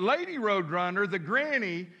 But Lady Roadrunner, the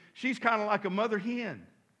granny, she's kind of like a mother hen.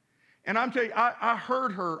 And I'm telling you, I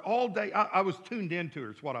heard her all day. I was tuned into her,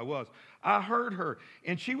 is what I was. I heard her,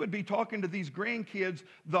 and she would be talking to these grandkids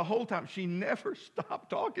the whole time. She never stopped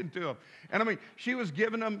talking to them. And she was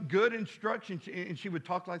giving them good instructions, and she would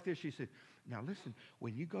talk like this. She said, now listen,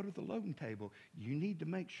 when you go to the loading table, you need to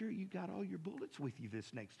make sure you got all your bullets with you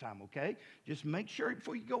this next time, okay? Just make sure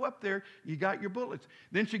before you go up there, you got your bullets.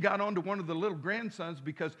 Then she got on to one of the little grandsons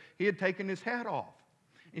because he had taken his hat off.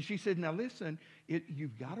 And she said, now listen,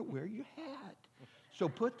 you've got to wear your hat. So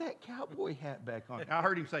put that cowboy hat back on. I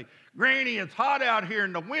heard him say, Granny, it's hot out here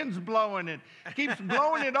and the wind's blowing and it keeps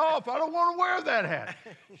blowing it off. I don't want to wear that hat.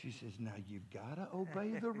 She says, now you've got to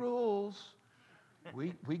obey the rules.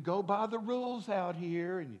 We go by the rules out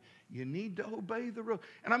here, and you need to obey the rules.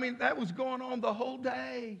 And that was going on the whole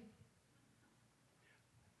day.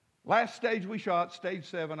 Last stage we shot, stage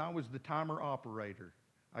 7, I was the timer operator.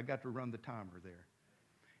 I got to run the timer there.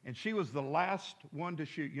 And she was the last one to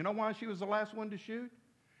shoot. You know why she was the last one to shoot?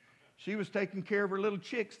 She was taking care of her little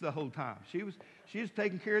chicks the whole time. She was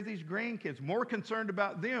taking care of these grandkids, more concerned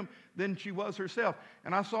about them than she was herself.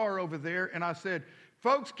 And I saw her over there, and I said,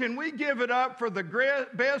 folks, can we give it up for the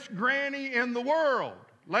best granny in the world?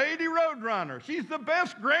 Lady Roadrunner. She's the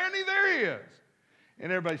best granny there is.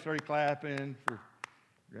 And everybody started clapping for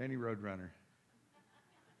Granny Roadrunner.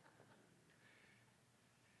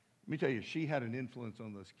 Let me tell you, she had an influence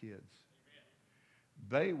on those kids.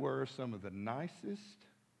 They were some of the nicest,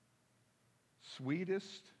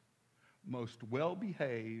 sweetest, most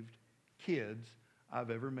well-behaved kids I've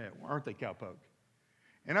ever met. Aren't they, Cowpoke?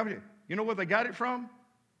 And you know where they got it from?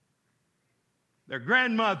 Their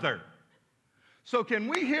grandmother. So can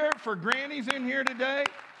we hear it for grannies in here today?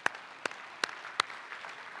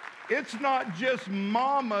 It's not just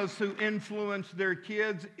mamas who influence their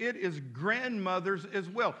kids, it is grandmothers as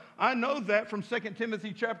well. I know that from 2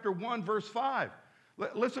 Timothy chapter 1, verse 5.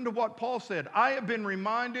 Listen to what Paul said. I have been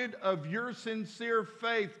reminded of your sincere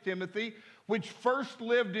faith, Timothy, which first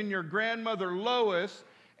lived in your grandmother Lois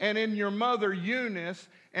and in your mother Eunice,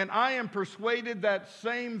 and I am persuaded that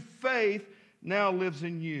same faith now lives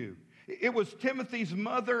in you. It was Timothy's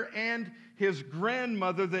mother and his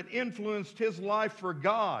grandmother that influenced his life for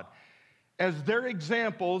God as their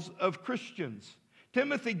examples of Christians.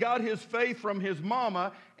 Timothy got his faith from his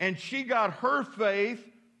mama, and she got her faith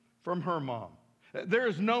from her mom. There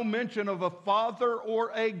is no mention of a father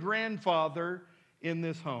or a grandfather in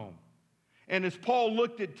this home. And as Paul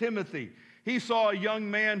looked at Timothy, he saw a young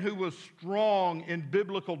man who was strong in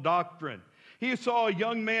biblical doctrine. He saw a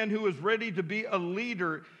young man who was ready to be a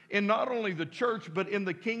leader in not only the church, but in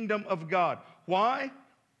the kingdom of God. Why?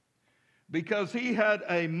 Because he had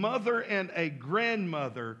a mother and a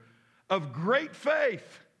grandmother of great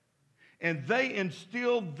faith, and they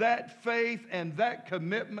instilled that faith and that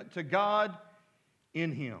commitment to God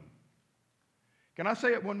in him. Can I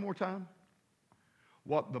say it one more time?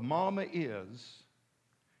 What the mama is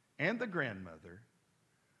and the grandmother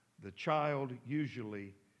the child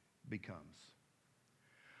usually becomes.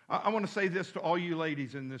 I want to say this to all you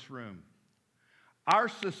ladies in this room. Our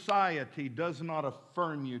society does not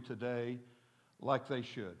affirm you today like they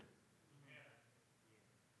should.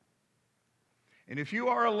 And if you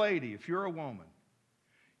are a lady, if you're a woman,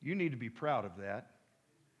 you need to be proud of that.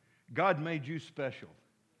 God made you special.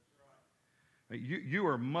 You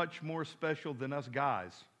are much more special than us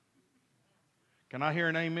guys. Can I hear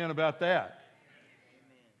an amen about that?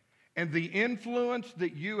 And the influence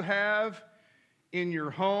that you have in your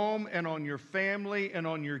home and on your family and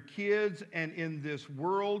on your kids and in this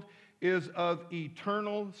world is of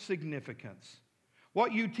eternal significance.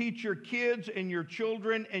 What you teach your kids and your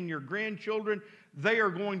children and your grandchildren, they are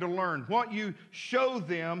going to learn. What you show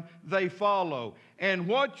them, they follow. And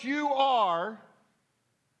what you are,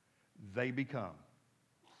 they become.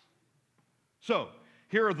 So,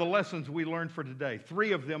 here are the lessons we learned for today.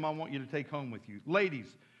 3 of them I want you to take home with you. Ladies,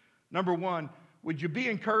 number 1, would you be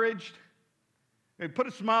encouraged? Hey, put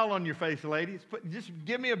a smile on your face, ladies. Just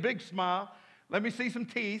give me a big smile. Let me see some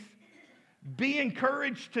teeth. Be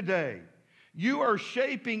encouraged today. You are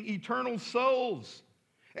shaping eternal souls.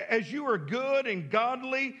 As you are good and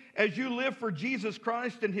godly, as you live for Jesus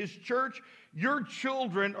Christ and His church, your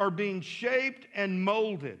children are being shaped and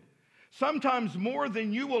molded. Sometimes more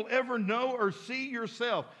than you will ever know or see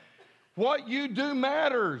yourself. What you do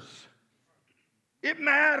matters. It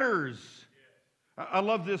matters. I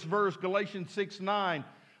love this verse, Galatians 6:9.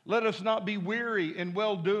 Let us not be weary in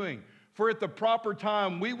well-doing, for at the proper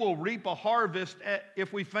time we will reap a harvest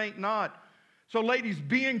if we faint not. So ladies,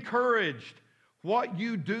 be encouraged. What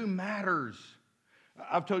you do matters.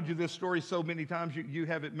 I've told you this story so many times, you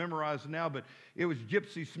have it memorized now, but it was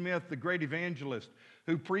Gypsy Smith, the great evangelist,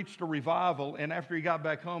 who preached a revival, and after he got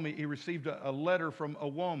back home, he received a letter from a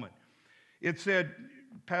woman. It said,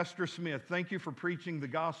 Pastor Smith, thank you for preaching the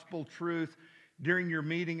gospel truth. During your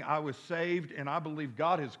meeting, I was saved, and I believe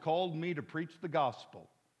God has called me to preach the gospel.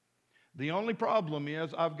 The only problem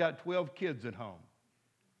is I've got 12 kids at home.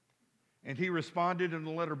 And he responded in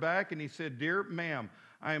the letter back, and he said, Dear ma'am,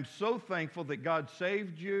 I am so thankful that God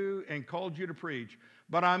saved you and called you to preach,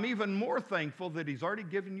 but I'm even more thankful that He's already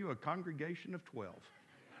given you a congregation of 12.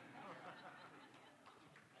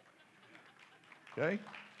 Okay?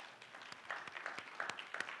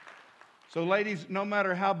 So ladies, no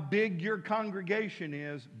matter how big your congregation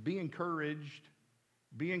is, be encouraged.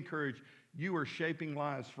 Be encouraged. You are shaping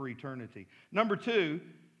lives for eternity. Number 2,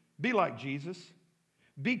 be like Jesus.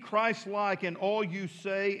 Be Christ-like in all you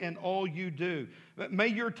say and all you do. May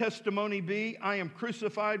your testimony be, I am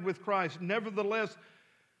crucified with Christ. Nevertheless,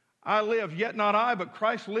 I live, yet not I, but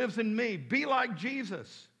Christ lives in me. Be like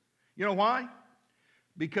Jesus. You know why?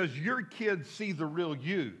 Because your kids see the real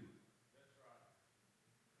you.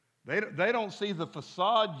 They don't see the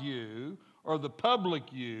facade you or the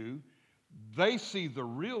public you. They see the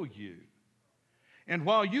real you. And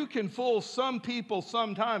while you can fool some people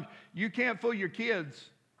sometimes, you can't fool your kids.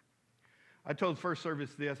 I told first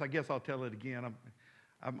service this. I guess I'll tell it again.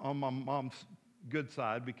 I'm on my mom's good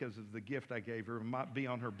side because of the gift I gave her. I might be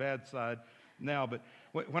on her bad side now. But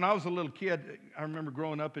when I was a little kid, I remember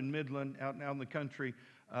growing up in Midland, out in the country.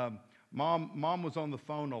 Mom was on the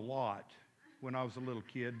phone a lot when I was a little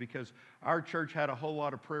kid because our church had a whole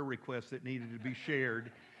lot of prayer requests that needed to be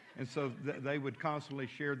shared. And so they would constantly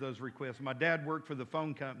share those requests. My dad worked for the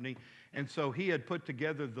phone company, and so he had put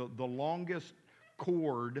together the longest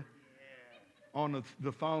cord on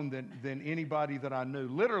the phone than anybody that I knew.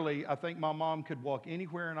 Literally, I think my mom could walk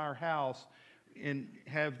anywhere in our house and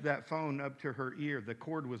have that phone up to her ear. The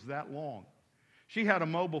cord was that long. She had a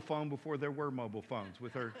mobile phone before there were mobile phones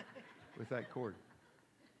with that cord.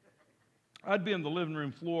 I'd be on the living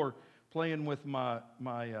room floor playing with my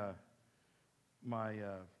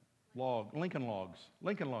Lincoln Logs.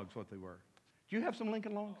 Lincoln Logs, what they were. Do you have some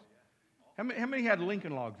Lincoln Logs? How many had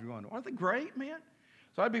Lincoln Logs growing up? Aren't they great, man?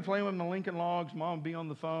 So I'd be playing with my Lincoln Logs. Mom would be on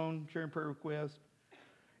the phone, sharing prayer requests,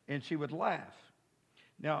 and she would laugh.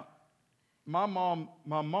 Now, my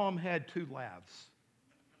mom had 2 laughs.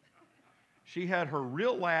 She had her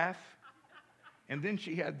real laugh, and then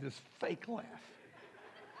she had this fake laugh.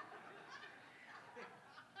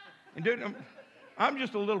 And dude, I'm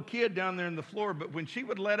just a little kid down there on the floor, but when she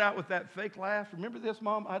would let out with that fake laugh, remember this,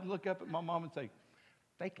 Mom? I'd look up at my mom and say,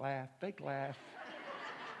 fake laugh, fake laugh.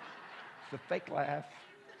 It's a fake laugh.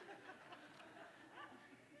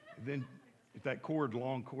 And then if that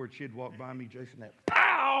long cord, she'd walk by me, Jason, that,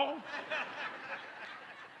 ow!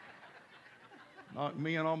 Knock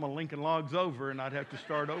me and all my Lincoln Logs over, and I'd have to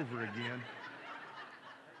start over again.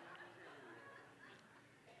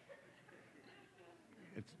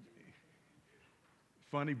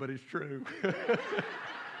 funny, but it's true.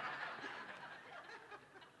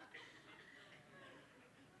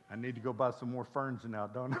 I need to go buy some more ferns now,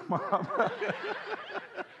 don't I, Mom?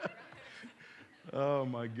 Oh,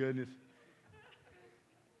 my goodness.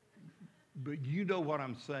 But you know what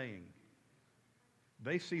I'm saying.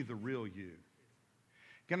 They see the real you.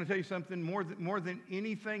 Can I tell you something? More than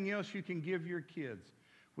anything else you can give your kids,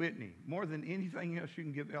 Whitney, more than anything else you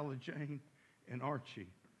can give Ella Jane and Archie,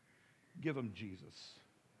 give them Jesus.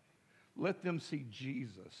 Let them see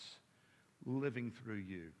Jesus living through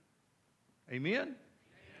you. Amen?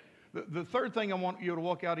 The third thing I want you to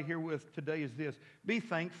walk out of here with today is this. Be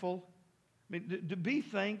thankful. I mean, to be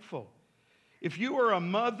thankful. If you are a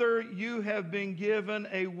mother, you have been given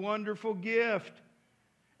a wonderful gift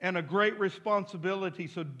and a great responsibility,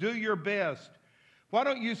 so do your best. Why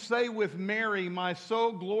don't you say with Mary, my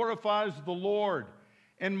soul glorifies the Lord,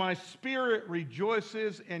 and my spirit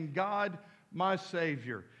rejoices in God, my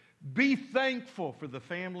Savior. Be thankful for the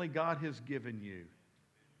family God has given you,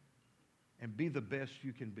 and be the best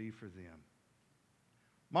you can be for them.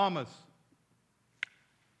 Mamas,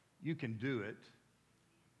 you can do it.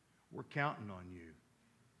 We're counting on you.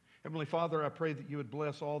 Heavenly Father, I pray that you would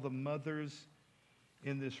bless all the mothers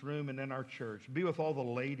in this room and in our church. Be with all the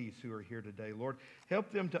ladies who are here today, Lord.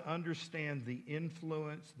 Help them to understand the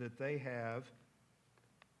influence that they have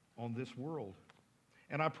on this world.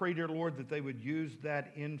 And I pray, dear Lord, that they would use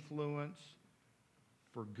that influence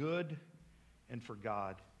for good and for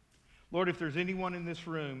God. Lord, if there's anyone in this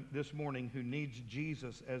room this morning who needs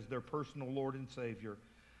Jesus as their personal Lord and Savior,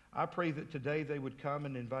 I pray that today they would come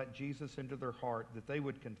and invite Jesus into their heart, that they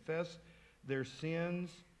would confess their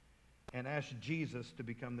sins and ask Jesus to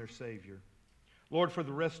become their Savior. Lord, for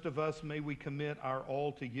the rest of us, may we commit our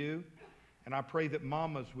all to you. And I pray that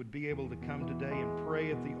mamas would be able to come today and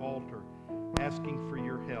pray at the altar, asking for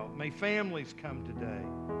your help. May families come today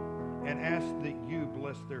and ask that you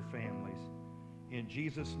bless their families. In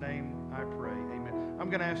Jesus' name I pray, amen. I'm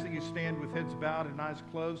going to ask that you stand with heads bowed and eyes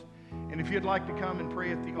closed. And if you'd like to come and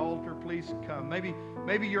pray at the altar, please come. Maybe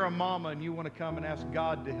you're a mama and you want to come and ask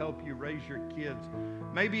God to help you raise your kids.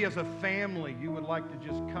 Maybe as a family, you would like to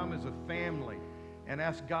just come as a family and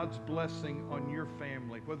ask God's blessing on your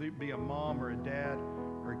family, whether it be a mom or a dad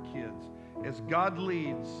or kids. As God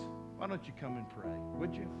leads, why don't you come and pray,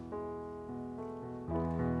 would you?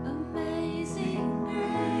 Amazing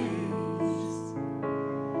grace,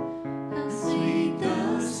 how sweet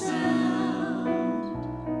the sound,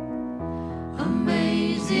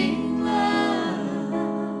 amazing love,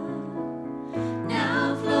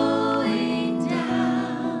 now flowing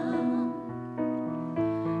down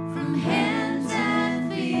from hands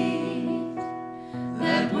and feet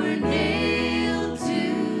that were nailed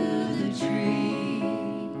to the tree.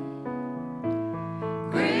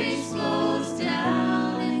 Grace flows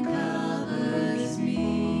down and covers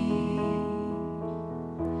me,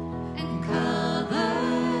 and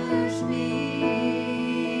covers me,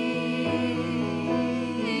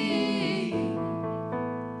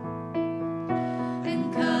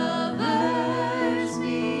 and covers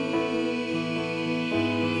me,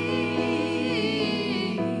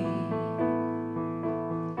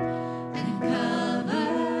 and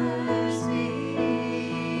covers me.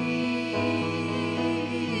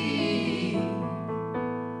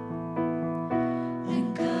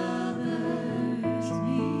 And covers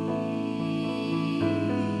me.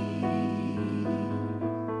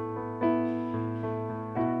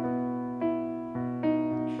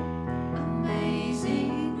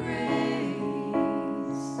 Amazing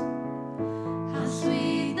grace, how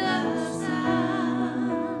sweet the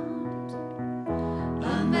sound,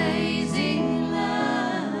 amazing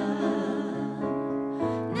love,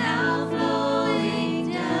 now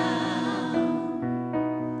flowing down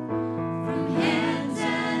from hands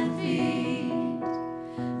and feet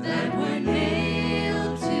that were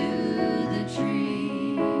nailed to the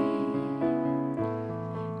tree.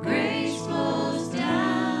 Grace flows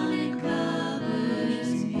down and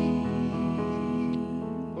covers me.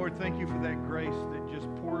 Lord, thank you for that grace that just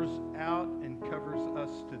pours out and covers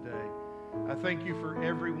us today. I thank you for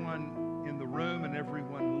everyone in the room and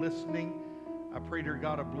everyone listening. I pray, dear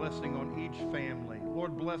God, a blessing on each family.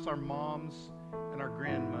 Lord, bless our moms and our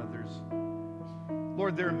grandmothers.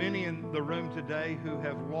 Lord, there are many in the room today who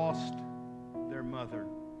have lost their mother.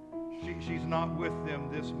 She's not with them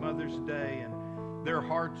this Mother's Day, and their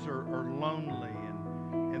hearts are lonely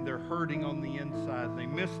and they're hurting on the inside. They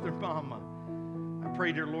miss their mama. I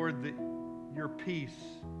pray, dear Lord, that your peace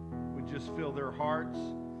would just fill their hearts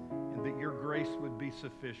and that your grace would be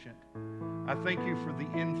sufficient. I thank you for the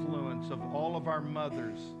influence of all of our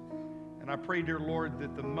mothers And I pray, dear Lord,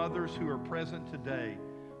 that the mothers who are present today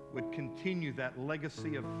would continue that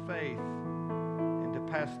legacy of faith and to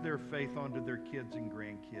pass their faith on to their kids and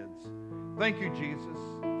grandkids. Thank you, Jesus.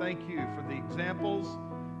 Thank you for the examples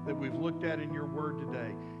that we've looked at in your word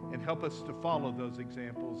today, and help us to follow those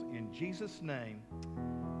examples. In Jesus' name,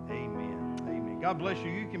 amen. Amen. God bless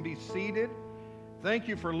you. You can be seated. Thank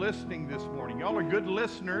you for listening this morning. Y'all are good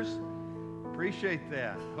listeners. Appreciate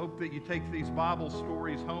that. Hope that you take these Bible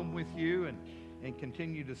stories home with you and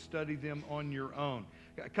continue to study them on your own.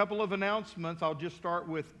 A couple of announcements. I'll just start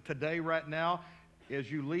with today right now.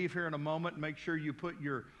 As you leave here in a moment, make sure you put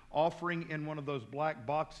your offering in one of those black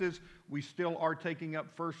boxes. We still are taking up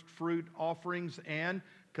first fruit offerings and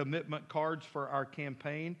commitment cards for our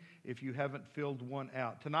campaign if you haven't filled one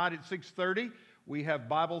out. Tonight at 6:30, we have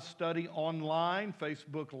Bible study online,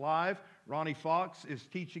 Facebook Live. Ronnie Fox is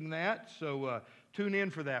teaching that, so tune in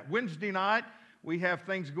for that. Wednesday night, we have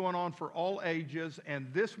things going on for all ages, and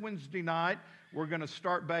this Wednesday night, we're going to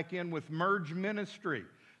start back in with Merge Ministry.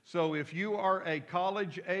 So if you are a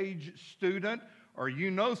college-age student, or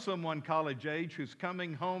you know someone college age who's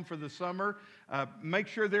coming home for the summer, make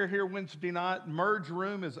sure they're here Wednesday night. Merge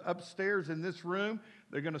room is upstairs in this room.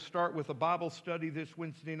 They're going to start with a Bible study this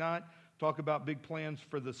Wednesday night, talk about big plans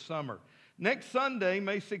for the summer. Next Sunday,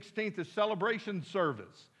 May 16th, is celebration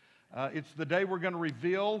service. It's the day we're going to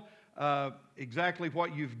reveal exactly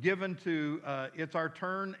what you've given to It's Our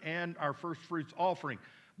Turn and our First Fruits offering.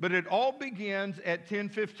 But it all begins at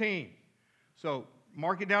 10:15. So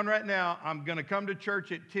mark it down right now. I'm going to come to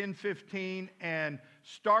church at 10:15 and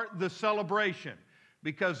start the celebration,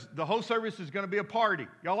 because the whole service is going to be a party.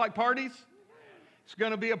 Y'all like parties? It's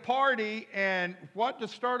going to be a party, and what to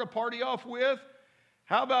start a party off with?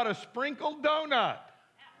 How about a sprinkled donut?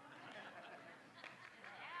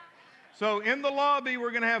 So in the lobby,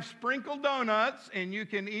 we're going to have sprinkled donuts, and you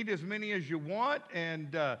can eat as many as you want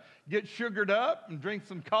and get sugared up and drink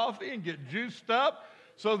some coffee and get juiced up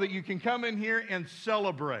so that you can come in here and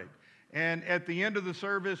celebrate. And at the end of the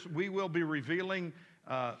service, we will be revealing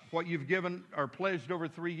what you've given or pledged over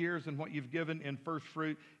 3 years and what you've given in first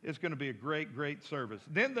fruit. It's going to be a great, great service.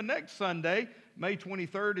 Then the next Sunday, May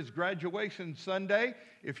 23rd, is graduation Sunday.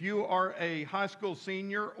 If you are a high school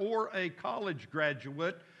senior or a college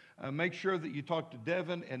graduate, make sure that you talk to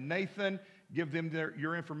Devin and Nathan. Give them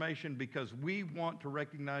your information, because we want to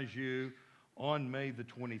recognize you on May the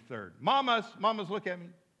 23rd. Mamas, look at me.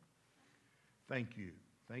 Thank you.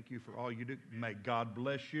 Thank you for all you do. May God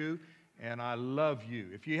bless you, and I love you.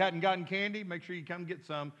 If you hadn't gotten candy, make sure you come get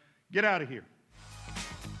some. Get out of here.